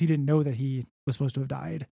died because he didn't know that he was supposed to have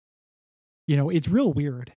died. It's real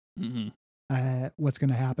weird. Mm-hmm. What's going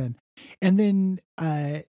to happen. And then,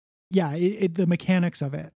 the mechanics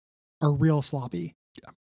of it are real sloppy.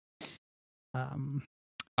 Yeah.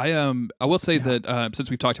 I will say that since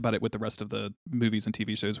we've talked about it with the rest of the movies and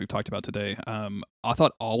TV shows we've talked about today, I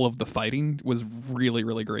thought all of the fighting was really,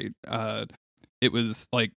 really great. It was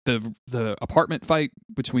like the apartment fight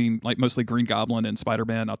between like mostly Green Goblin and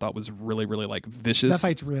Spider-Man I thought was really, really like vicious. That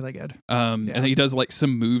fight's really good. And he does like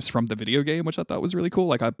some moves from the video game, which I thought was really cool.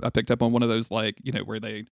 Like I picked up on one of those like, where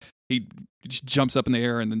he just jumps up in the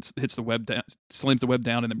air and then hits the web down, slams the web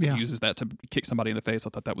down and then uses that to kick somebody in the face. I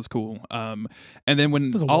thought that was cool. And then when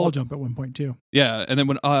there's a wall jump at one point too. Yeah. And then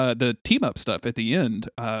when the team up stuff at the end,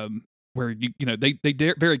 where they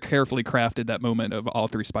very carefully crafted that moment of all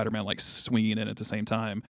 3 Spider-Man like swinging in at the same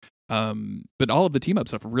time. But all of the team up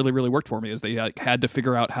stuff really, really worked for me as they had to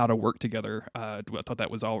figure out how to work together. I thought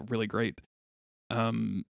that was all really great.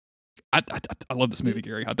 I love this movie,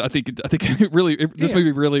 Gary. I think it really this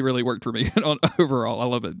movie really, really worked for me overall. I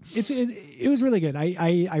love it. It was really good.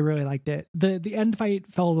 I really liked it. The end fight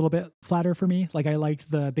fell a little bit flatter for me. Like I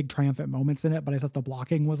liked the big triumphant moments in it, but I thought the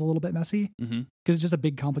blocking was a little bit messy because it's just a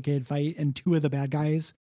big complicated fight, and 2 of the bad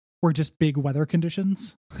guys were just big weather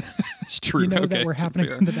conditions. It's true. That were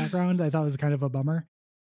happening in the background. I thought it was kind of a bummer.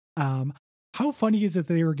 How funny is it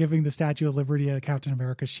that they were giving the Statue of Liberty a Captain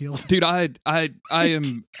America's shield? Dude, I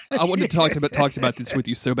wanted to talk about this with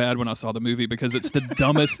you so bad when I saw the movie because it's the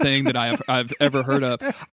dumbest thing that I've ever heard of.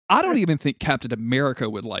 I don't even think Captain America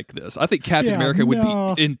would like this. I think Captain America would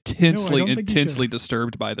be intensely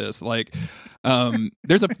disturbed by this. Like,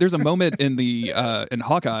 there's a moment in in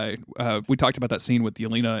Hawkeye. We talked about that scene with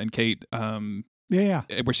Yelena and Kate.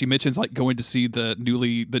 Where she mentions like going to see the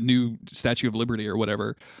new Statue of Liberty or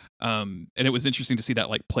whatever, and it was interesting to see that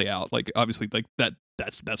like play out. Like obviously, like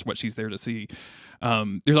that's what she's there to see.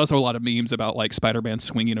 There's also a lot of memes about like Spider-Man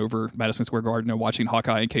swinging over Madison Square Garden and watching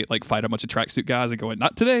Hawkeye and Kate like fight a bunch of tracksuit guys and going,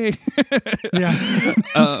 "Not today."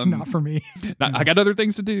 Not for me. I got other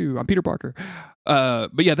things to do. I'm Peter Parker.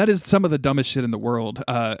 But yeah, that is some of the dumbest shit in the world.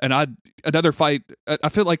 And another fight. I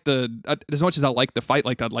feel like as much as I like the fight,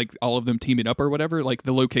 like I like all of them teaming up or whatever. Like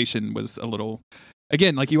the location was a little.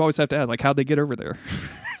 Again, like you always have to ask, like how'd they get over there?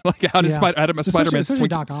 Like how did Spider-Man swing?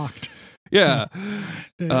 Doc Ock. Yeah.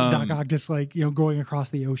 Doc Ock just like, going across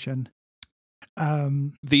the ocean.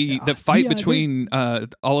 The fight between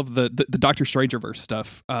all of the Doctor Strangeverse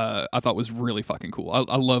stuff, I thought was really fucking cool.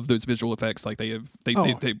 I love those visual effects. Like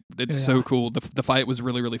it's so cool. The fight was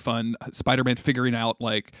really, really fun. Spider-Man figuring out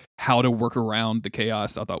like how to work around the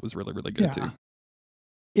chaos, I thought was really, really good too.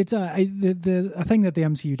 It's the thing that the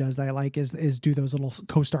MCU does that I like is do those little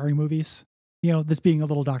co-starring movies. You know, this being a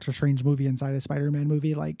little Doctor Strange movie inside a Spider-Man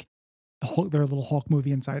movie, like their little Hulk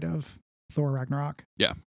movie inside of Thor Ragnarok.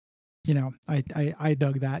 Yeah. You know, I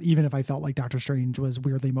dug that, even if I felt like Doctor Strange was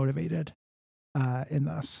weirdly motivated in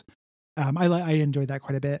this. I enjoyed that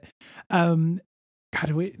quite a bit.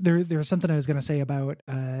 There's something I was going to say about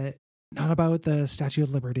not about the Statue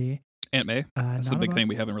of Liberty. Aunt May. That's the big thing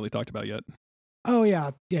we haven't really talked about yet. Oh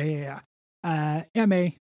yeah. Aunt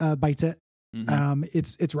May bites it. Mm-hmm.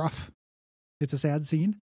 It's rough. It's a sad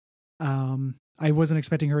scene. I wasn't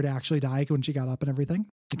expecting her to actually die when she got up and everything.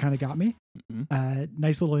 It kind of got me. Mm-hmm.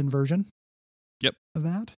 Nice little inversion. Yep. Of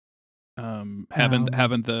that.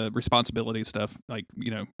 Having the responsibility stuff, like,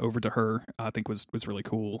 you know, over to her, I think was really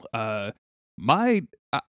cool. I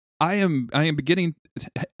am beginning,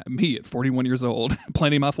 me at 41 years old,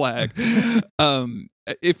 planting my flag.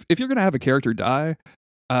 If you're gonna have a character die,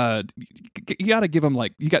 you got to give them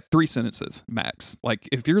like, you got 3 sentences max. Like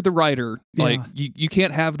if you're the writer, like you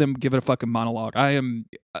can't have them give it a fucking monologue. I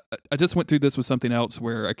just went through this with something else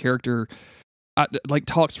where a character like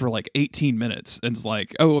talks for like 18 minutes and is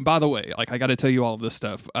like, oh, and by the way, like I got to tell you all of this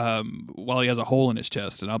stuff while he has a hole in his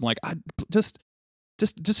chest, and I'm like, I just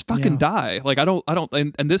fucking die. Like I don't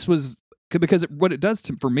and this was because what it does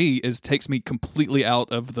for me is takes me completely out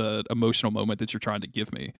of the emotional moment that you're trying to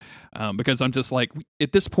give me, because I'm just like,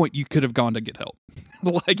 at this point you could have gone to get help.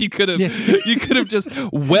 Like you could have just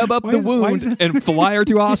web up the wound and fly her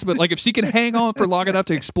to a hospital. Like if she can hang on for long enough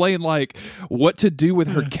to explain like what to do with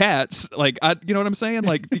her cats, like you know what I'm saying?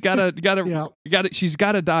 Like you gotta she's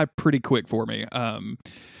gotta die pretty quick for me.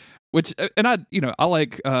 Which, and I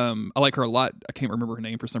like her a lot. I can't remember her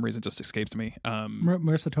name for some reason; it just escapes me.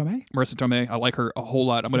 Marissa Tomei. I like her a whole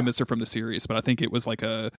lot. I'm going to miss her from the series, but I think it was like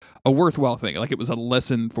a worthwhile thing. Like it was a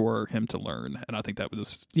lesson for him to learn, and I think that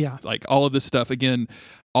was like all of this stuff. Again,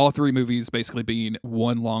 all 3 movies basically being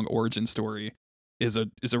one long origin story is a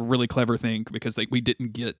really clever thing, because like we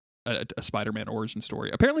didn't get a Spider-Man origin story.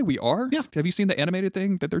 Apparently we are. Yeah. Have you seen the animated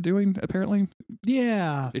thing that they're doing? Apparently.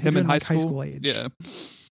 Yeah. Him in high school age. Yeah.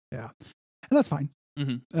 Yeah, and that's fine.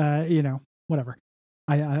 Mm-hmm. You know, whatever.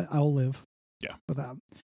 I'll live. Yeah, with that.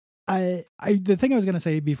 The thing I was going to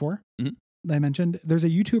say before that I mentioned, there's a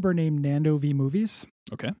YouTuber named Nando V Movies.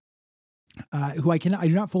 Okay. Who I do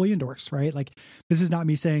not fully endorse. Right, like this is not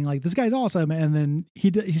me saying like this guy's awesome, and then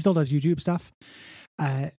he still does YouTube stuff.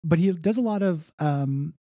 But he does a lot of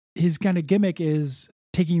his kind of gimmick is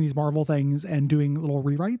taking these Marvel things and doing little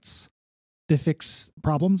rewrites to fix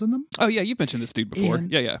problems in them. Oh yeah, you've mentioned this dude before.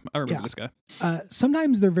 And, yeah, I remember this guy.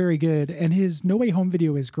 Sometimes they're very good, and his No Way Home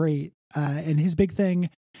video is great. And his big thing,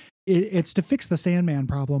 it's to fix the Sandman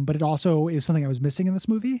problem, but it also is something I was missing in this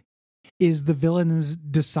movie, is the villains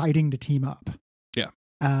deciding to team up. Yeah.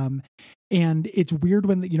 And it's weird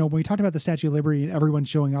when we talked about the Statue of Liberty and everyone's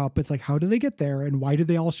showing up, it's like, how do they get there, and why did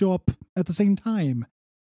they all show up at the same time?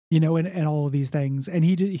 You know, and all of these things, and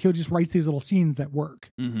he'll just write these little scenes that work.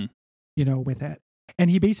 Mm-hmm. You know, with it. And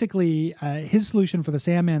he basically, his solution for the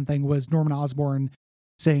Sandman thing was Norman Osborn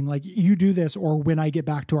saying like, you do this, or when I get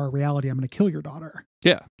back to our reality, I'm going to kill your daughter.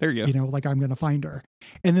 Yeah, there you go. You know, like I'm going to find her.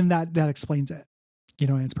 And then that explains it, you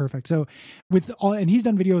know, and it's perfect. So and he's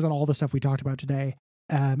done videos on all the stuff we talked about today.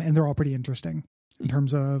 And they're all pretty interesting in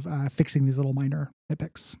terms of fixing these little minor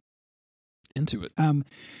nitpicks. Into it.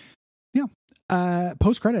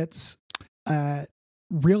 Post credits,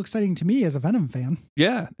 real exciting to me as a Venom fan.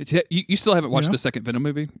 Yeah. You still haven't watched the second Venom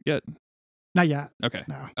movie yet? Not yet. Okay.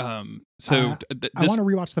 No. So I want to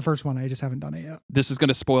rewatch the first one. I just haven't done it yet. This is going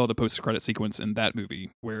to spoil the post-credit sequence in that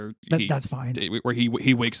movie where that's fine. Where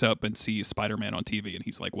he wakes up and sees Spider-Man on TV, and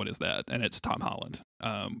he's like, "What is that?" And it's Tom Holland.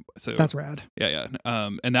 So that's rad. Yeah.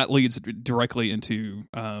 And that leads directly into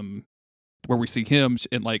where we see him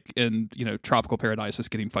in tropical paradise,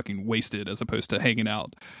 just getting fucking wasted as opposed to hanging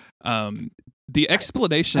out. The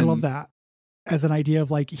explanation, I love that as an idea of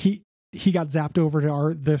like he got zapped over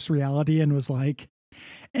to this reality and was like,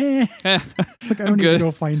 like I don't need to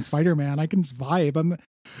go find Spider-Man. I can just vibe.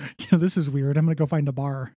 This is weird. I'm gonna go find a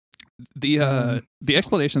bar. The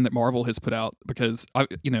explanation that Marvel has put out, because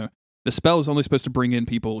the spell is only supposed to bring in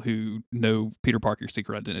people who know Peter Parker's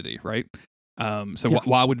secret identity, right?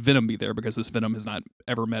 Why would Venom be there? Because this Venom has not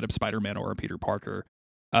ever met a Spider-Man or a Peter Parker.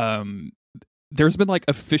 there's been like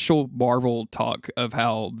official Marvel talk of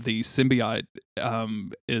how the symbiote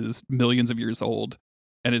is millions of years old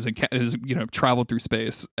and is traveled through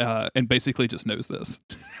space and basically just knows this.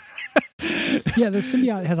 Yeah, the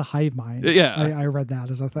symbiote has a hive mind. Yeah, I read that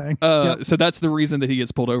as a thing. So that's the reason that he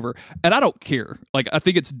gets pulled over, and I don't care. Like, I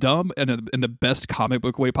think it's dumb and in the best comic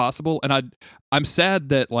book way possible. And I'm sad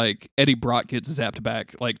that like Eddie Brock gets zapped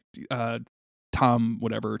back, like Tom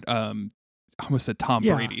whatever. I almost said Tom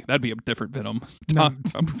Brady. That'd be a different Venom. Tom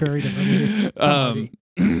very different.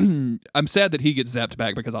 I'm sad that he gets zapped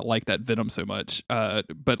back because I like that Venom so much.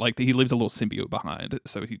 But like he leaves a little symbiote behind,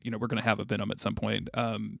 so we're gonna have a Venom at some point.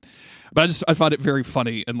 But I find it very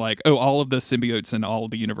funny and like, all of the symbiotes in all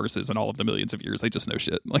of the universes and all of the millions of years, they just know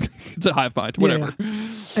shit. Like it's a hive mind, whatever. Yeah.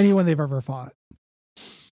 Anyone they've ever fought.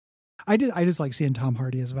 I just like seeing Tom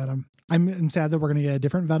Hardy as Venom. I'm sad that we're gonna get a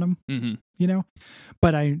different Venom. Mm-hmm.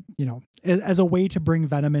 But as a way to bring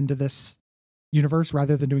Venom into this universe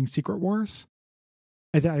rather than doing Secret Wars.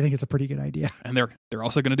 I think it's a pretty good idea. And they're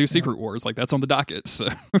also going to do Secret Wars. Like that's on the docket. So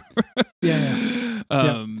yeah.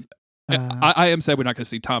 I am sad we're not going to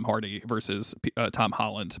see Tom Hardy versus Tom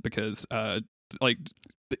Holland because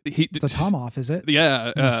it's a Tom off, is it?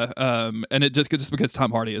 Yeah. And it just because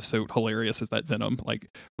Tom Hardy is so hilarious as that Venom, like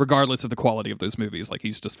regardless of the quality of those movies, like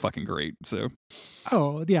he's just fucking great. So.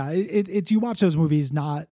 Oh yeah. It's you watch those movies,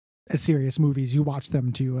 not as serious movies. You watch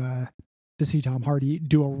them to see Tom Hardy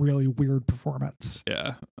do a really weird performance.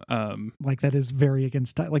 Yeah. Like that is very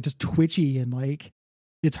against, like just twitchy and like,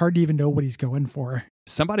 it's hard to even know what he's going for.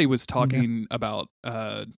 Somebody was talking about,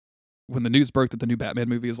 when the news broke that the new Batman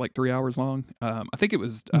movie is like 3 hours long. I think it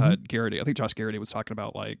was, Garrity. I think Josh Garrity was talking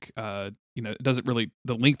about like, it doesn't really,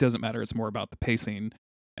 the length doesn't matter. It's more about the pacing.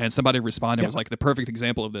 And somebody responded, was like, the perfect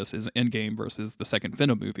example of this is Endgame versus the second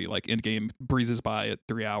Venom movie. Like Endgame breezes by at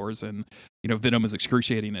 3 hours and, Venom is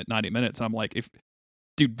excruciating at 90 minutes. And I'm like,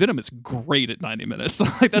 Venom is great at 90 minutes.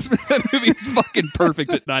 Like that movie is fucking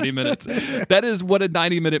perfect at 90 minutes. That is what a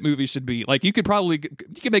 90-minute movie should be. Like you could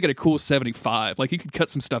make it a cool 75. Like you could cut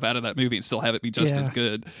some stuff out of that movie and still have it be just as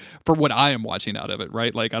good for what I am watching out of it.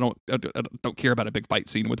 Right. Like I don't care about a big fight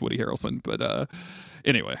scene with Woody Harrelson, but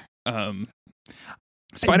anyway,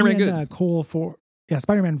 Spider-Man good.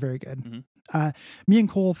 Spider-Man very good. Mm-hmm. Me and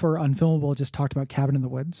Cole for Unfilmable just talked about Cabin in the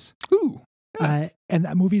Woods. Ooh. Yeah. And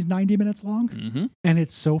that movie's 90 minutes long, and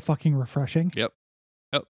it's so fucking refreshing. Yep.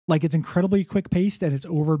 Like it's incredibly quick paced, and it's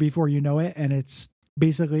over before you know it, and it's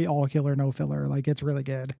basically all killer, no filler. Like it's really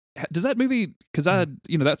good. Does that movie? Because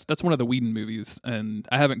that's one of the Whedon movies, and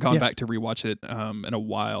I haven't gone back to rewatch it in a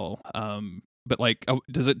while. But like,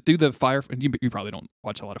 does it do the Firefly? You probably don't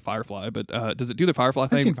watch a lot of Firefly, but does it do the Firefly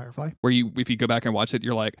thing? I've seen Firefly. Where if you go back and watch it,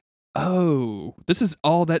 you're like, oh, this is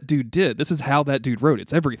all that dude did. This is how that dude wrote.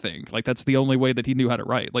 It's everything. Like that's the only way that he knew how to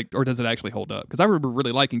write. Like, or does it actually hold up? Because I remember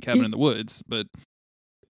really liking Cabin in the Woods, but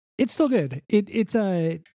it's still good. It's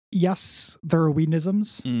yes, there are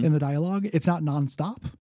Whedonisms in the dialogue. It's not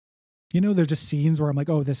nonstop. There's just scenes where I'm like,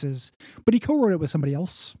 oh, this is. But he co-wrote it with somebody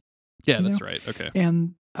else. Yeah, that's right. Okay.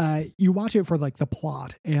 And you watch it for like the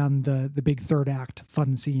plot and the big third act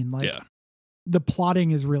fun scene. Like the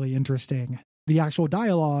plotting is really interesting. The actual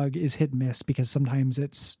dialogue is hit and miss because sometimes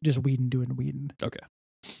it's just Whedon doing Whedon. Okay.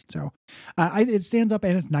 So it stands up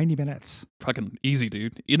and it's 90 minutes. Fucking easy,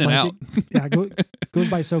 dude. In and out. Goes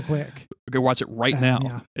by so quick. Go watch it right now.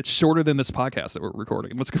 Yeah. It's shorter than this podcast that we're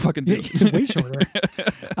recording. Let's go fucking do it. Way shorter.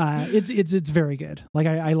 It's very good. Like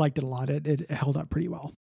I liked it a lot. It held up pretty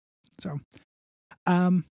well. So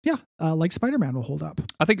like Spider-Man will hold up.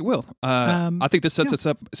 I think it will. I think this sets us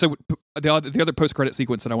up. So the other post-credit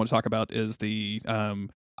sequence that I want to talk about is the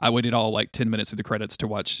I waited all like 10 minutes of the credits to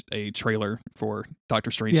watch a trailer for Doctor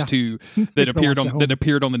Strange 2 that appeared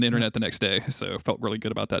on the internet the next day. So felt really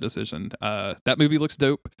good about that decision. That movie looks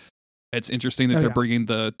dope. It's interesting that they're bringing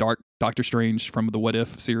the dark Doctor Strange from the What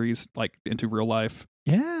If series like into real life.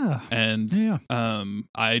 Yeah. And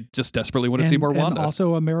I just desperately want to see more Wanda. And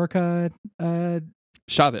also America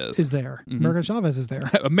Chavez is there. Mm-hmm. America Chavez is there.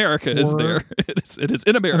 America is there. It is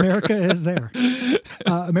in America. America is there.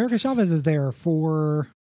 America Chavez is there for,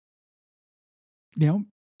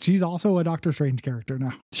 she's also a Doctor Strange character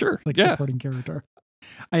now. Sure. Like supporting character.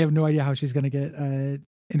 I have no idea how she's going to get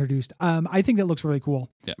introduced. I think that looks really cool.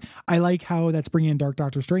 Yeah. I like how that's bringing in Dark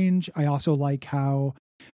Doctor Strange. I also like how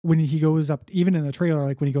when he goes up, even in the trailer,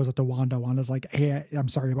 like when he goes up to Wanda's like, hey, I'm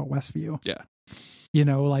sorry about Westview. Yeah.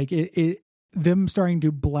 Like them starting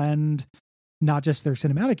to blend not just their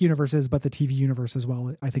cinematic universes, but the TV universe as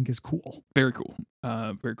well, I think is cool. Very cool.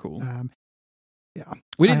 Very cool.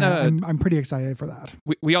 We didn't. I'm pretty excited for that.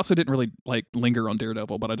 We also didn't really like linger on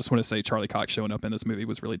Daredevil, but I just want to say Charlie Cox showing up in this movie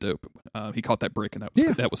was really dope. He caught that brick, and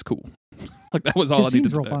that was cool. Like that was all His I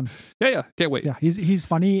needed scene's to real know. fun. Yeah, can't wait. Yeah, he's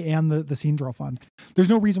funny, and the scene's real fun. There's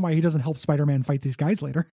no reason why he doesn't help Spider-Man fight these guys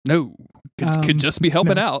later. No, could just be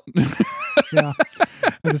helping out. Yeah,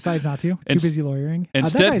 but decides not to. Too busy lawyering.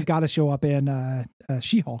 That guy's got to show up in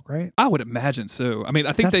She-Hulk, right? I would imagine so. I mean,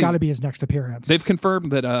 I think that's got to be his next appearance. They've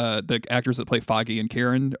confirmed that the actors that play Foggy and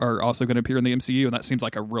Karen are also going to appear in the MCU, and that seems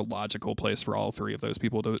like a real logical place for all three of those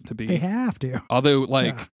people to be. They have to. Although,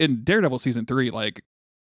 in Daredevil season 3,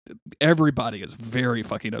 everybody is very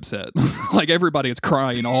fucking upset. Like everybody is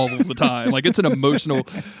crying all the time. Like it's an emotional.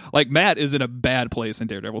 Like Matt is in a bad place in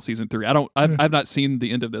Daredevil season 3. I've not seen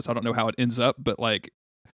the end of this. I don't know how it ends up, but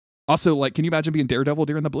also can you imagine being Daredevil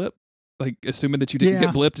during the blip? Like assuming that you didn't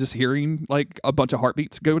get blipped, just hearing like a bunch of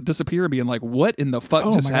heartbeats go disappear and being like, what in the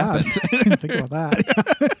fuck just happened? I didn't think about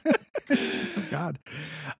that. Oh God.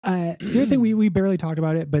 The other thing we barely talked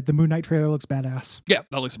about it, but the Moon Knight trailer looks badass. Yeah,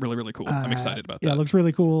 that looks really, really cool. I'm excited about that. Yeah, it looks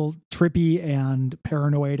really cool, trippy and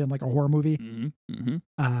paranoid and like a horror movie.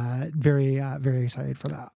 Very, very excited for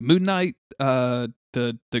that. Moon Knight, the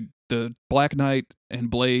Black Knight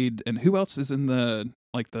and Blade, and who else is in the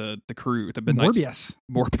crew? The Midnight Morbius.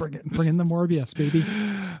 Bring in the Morbius, baby.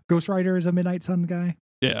 Ghost Rider is a Midnight Sun guy.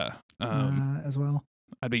 Yeah, as well.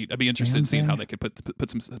 I'd be interested in seeing how they could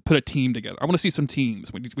put a team together. I want to see some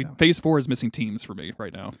teams. Phase 4 is missing teams for me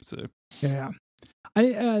right now. So yeah.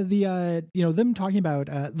 Them talking about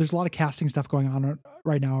there's a lot of casting stuff going on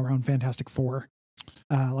right now around Fantastic Four,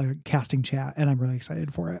 like casting chat, and I'm really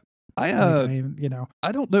excited for it. I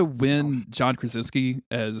don't know when John Krasinski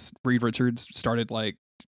as Reed Richards started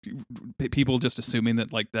people just assuming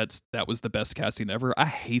that that was the best casting ever. I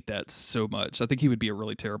hate that so much. I think he would be a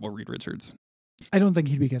really terrible Reed Richards. I don't think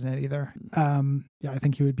he'd be good in it either. I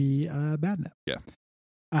think he would be bad in it. Yeah.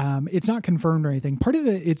 It's not confirmed or anything.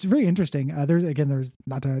 It's very interesting. There's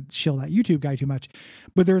not to shill that YouTube guy too much,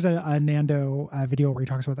 but there's a Nando video where he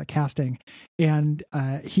talks about that casting, and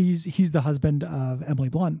he's the husband of Emily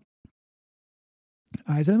Blunt.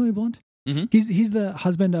 Is that Emily Blunt? Mm-hmm. He's the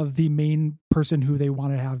husband of the main person who they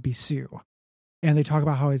want to have be Sue, and they talk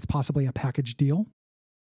about how it's possibly a package deal,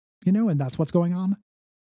 and that's what's going on.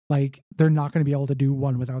 Like they're not going to be able to do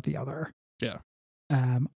one without the other. Yeah.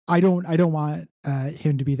 I don't want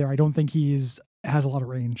him to be there. I don't think has a lot of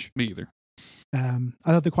range. Me either. I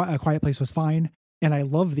thought A Quiet Place was fine, and I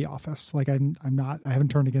love The Office. Like I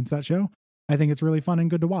haven't turned against that show. I think it's really fun and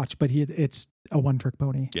good to watch, but it's a one-trick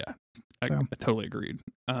pony. Yeah, I totally agreed.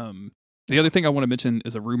 The other thing I want to mention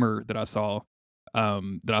is a rumor that I saw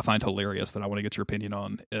that I find hilarious that I want to get your opinion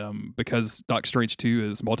on, because Doctor Strange 2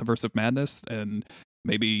 is Multiverse of Madness, and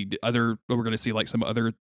maybe we're going to see some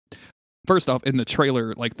other. First off, in the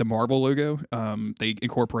trailer, the Marvel logo, they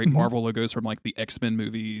incorporate Marvel logos from the X-Men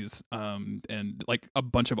movies, and a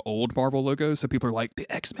bunch of old Marvel logos. So people are like, the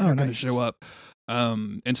X-Men are going to show up.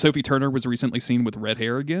 And Sophie Turner was recently seen with red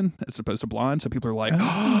hair again, as opposed to blonde. So people are like,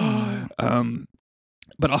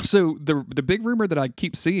 but also the big rumor that I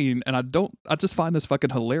keep seeing, and I just find this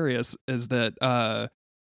fucking hilarious, is that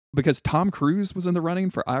because Tom Cruise was in the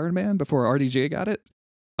running for Iron Man before RDJ got it,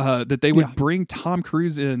 that they would bring Tom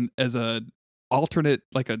Cruise in as an alternate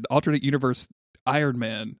universe Iron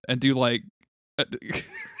Man and do a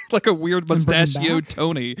weird mustachioed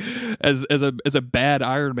Tony as a bad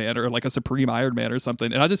Iron Man, or a Supreme Iron Man or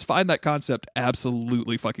something. And I just find that concept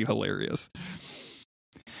absolutely fucking hilarious.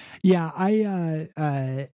 Yeah,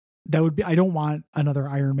 that would be. I don't want another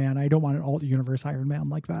Iron Man. I don't want an alt universe Iron Man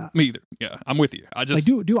like that. Me either. Yeah, I'm with you. I just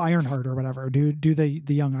do Ironheart or whatever. Do the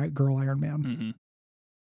young girl Iron Man. Mm-hmm.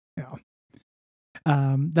 Yeah.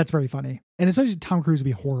 That's very funny, and especially Tom Cruise would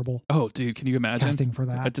be horrible. Oh, dude, can you imagine casting for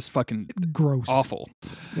that? Just fucking gross, awful.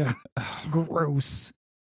 Yeah, gross.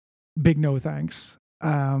 Big no thanks.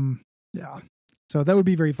 Yeah. So that would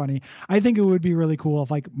be very funny. I think it would be really cool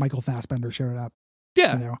if Michael Fassbender showed up.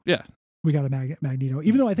 Yeah, yeah. We got a Magneto.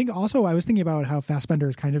 Even though I think also I was thinking about how Fassbender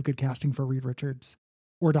is kind of good casting for Reed Richards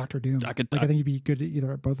or Doctor Doom. I think he'd be good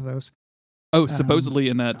at both of those. Oh, supposedly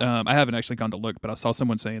in that, I haven't actually gone to look, but I saw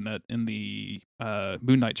someone saying that in the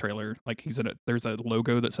Moon Knight trailer, there's a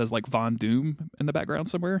logo that says Von Doom in the background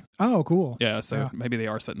somewhere. Oh, cool. Yeah, so maybe they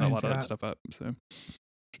are setting a lot of that stuff up. So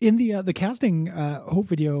in the casting Hope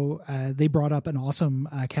video, they brought up an awesome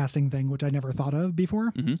casting thing, which I never thought of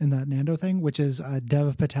before in that Nando thing, which is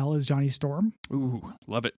Dev Patel as Johnny Storm. Ooh,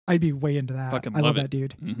 love it. I'd be way into that. Fucking I love it. that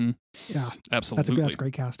dude. Mm-hmm. Yeah, absolutely. That's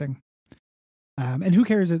great casting. And who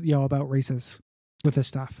cares, about races with this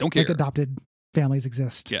stuff? Don't care. Adopted families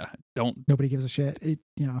exist. Yeah, don't. Nobody gives a shit.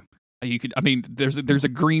 You could, I mean, there's a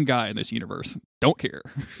green guy in this universe. Don't care.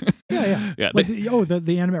 Yeah. Like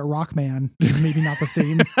the animate Rockman is maybe not the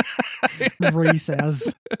same race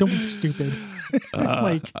as. Don't be stupid.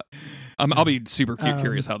 Like, I'll be super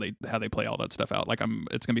curious how they play all that stuff out. Like,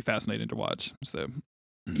 it's gonna be fascinating to watch. So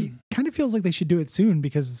it kind of feels like they should do it soon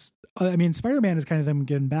because I mean, Spider-Man is kind of them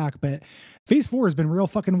getting back, but Phase 4 has been real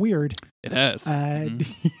fucking weird. It has.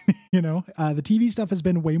 You know, the TV stuff has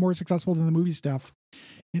been way more successful than the movie stuff.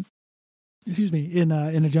 In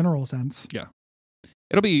a general sense. Yeah.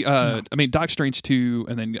 It'll be, I mean, Doc Strange 2,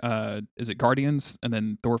 and then, is it Guardians, and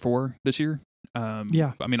then Thor 4 this year?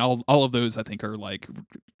 Yeah. I mean, all of those, I think, are, like,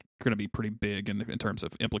 going to be pretty big in terms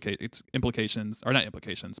of implications, or not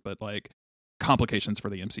implications, but, like, complications for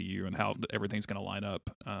the MCU and how everything's going to line up.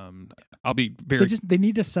 I'll be very... They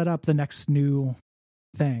need to set up the next new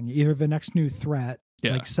thing, either the next new threat,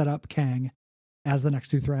 like set up Kang as the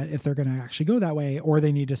next new threat if they're going to actually go that way, or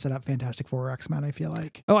they need to set up Fantastic Four or X-Men, I feel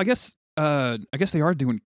like. Oh, I guess they are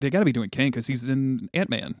doing, they got to be doing Kang because he's in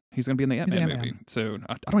Ant-Man. He's going to be in the Ant-Man movie. So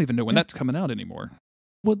I don't even know when that's coming out anymore.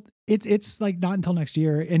 Well, it's like not until next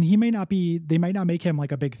year, and they might not make him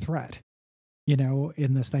like a big threat, you know,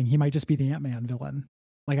 in this thing. He might just be the Ant-Man villain.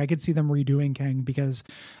 Like, I could see them redoing Kang because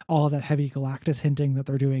all of that heavy Galactus hinting that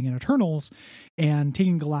they're doing in Eternals, and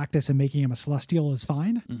taking Galactus and making him a Celestial is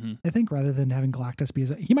fine, I think, rather than having Galactus be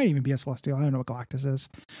he might even be a Celestial. I don't know what Galactus is.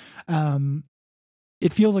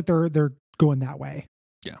 It feels like they're going that way.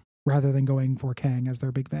 Yeah. Rather than going for Kang as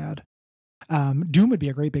their big bad. Doom would be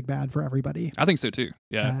a great big bad for everybody. I think so too.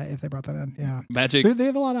 Yeah. If they brought that in. Yeah. Magic. They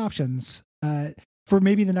have a lot of options. For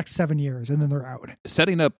maybe the next 7 years, and then they're out.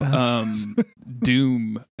 Setting up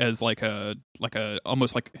Doom as like a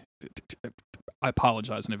almost like, I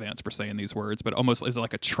apologize in advance for saying these words, but almost as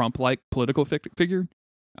like a Trump-like political figure.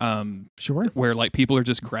 Sure. Where like people are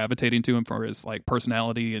just gravitating to him for his like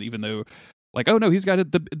personality, and even though like, oh no, he's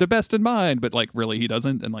got the best in mind, but like really he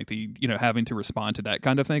doesn't, and like the, you know, having to respond to that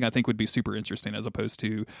kind of thing, I think would be super interesting as opposed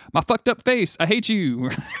to my fucked up face, I hate you.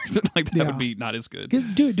 Like that would be not as good.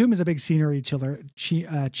 Doom is a big scenery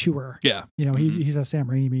chewer. Yeah, you know, he's a Sam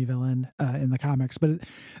Raimi villain in the comics, but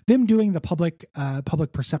them doing the public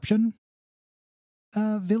perception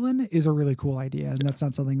villain is a really cool idea, and that's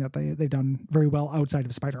not something that they've done very well outside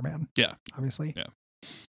of Spider-Man. Yeah, obviously. Yeah.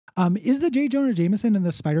 Is the J. Jonah Jameson in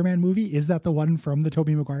the Spider-Man movie, is that the one from the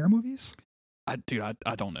Tobey Maguire movies? I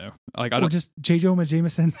don't know. Like, just J. Jonah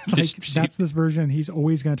Jameson. Like, that's this version. He's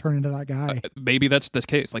always going to turn into that guy. Maybe that's the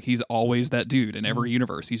case. Like, he's always that dude in every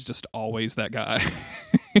universe. He's just always that guy.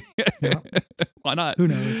 Yeah. Why not? Who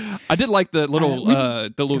knows? I did like the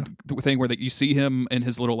little thing where you see him in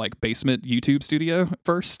his little like basement YouTube studio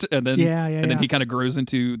first, and then then he kind of grows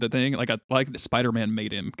into the thing. Like, I like that Spider-Man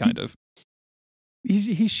made him kind of.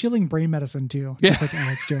 He's shilling brain medicine too, just like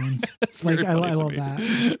Alex Jones. Like, I love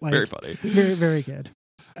that. Like, very funny. Very, very good.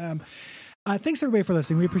 Thanks everybody for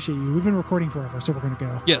listening. We appreciate you. We've been recording forever, so we're going to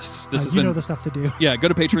go. Yes, know the stuff to do. Yeah, go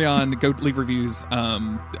to Patreon, go leave reviews.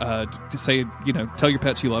 To say, you know, tell your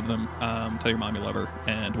pets you love them. Tell your mom you love her,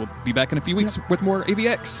 and we'll be back in a few weeks with more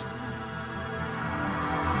AVX.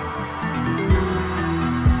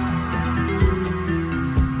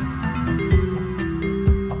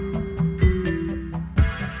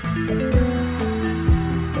 Thank you.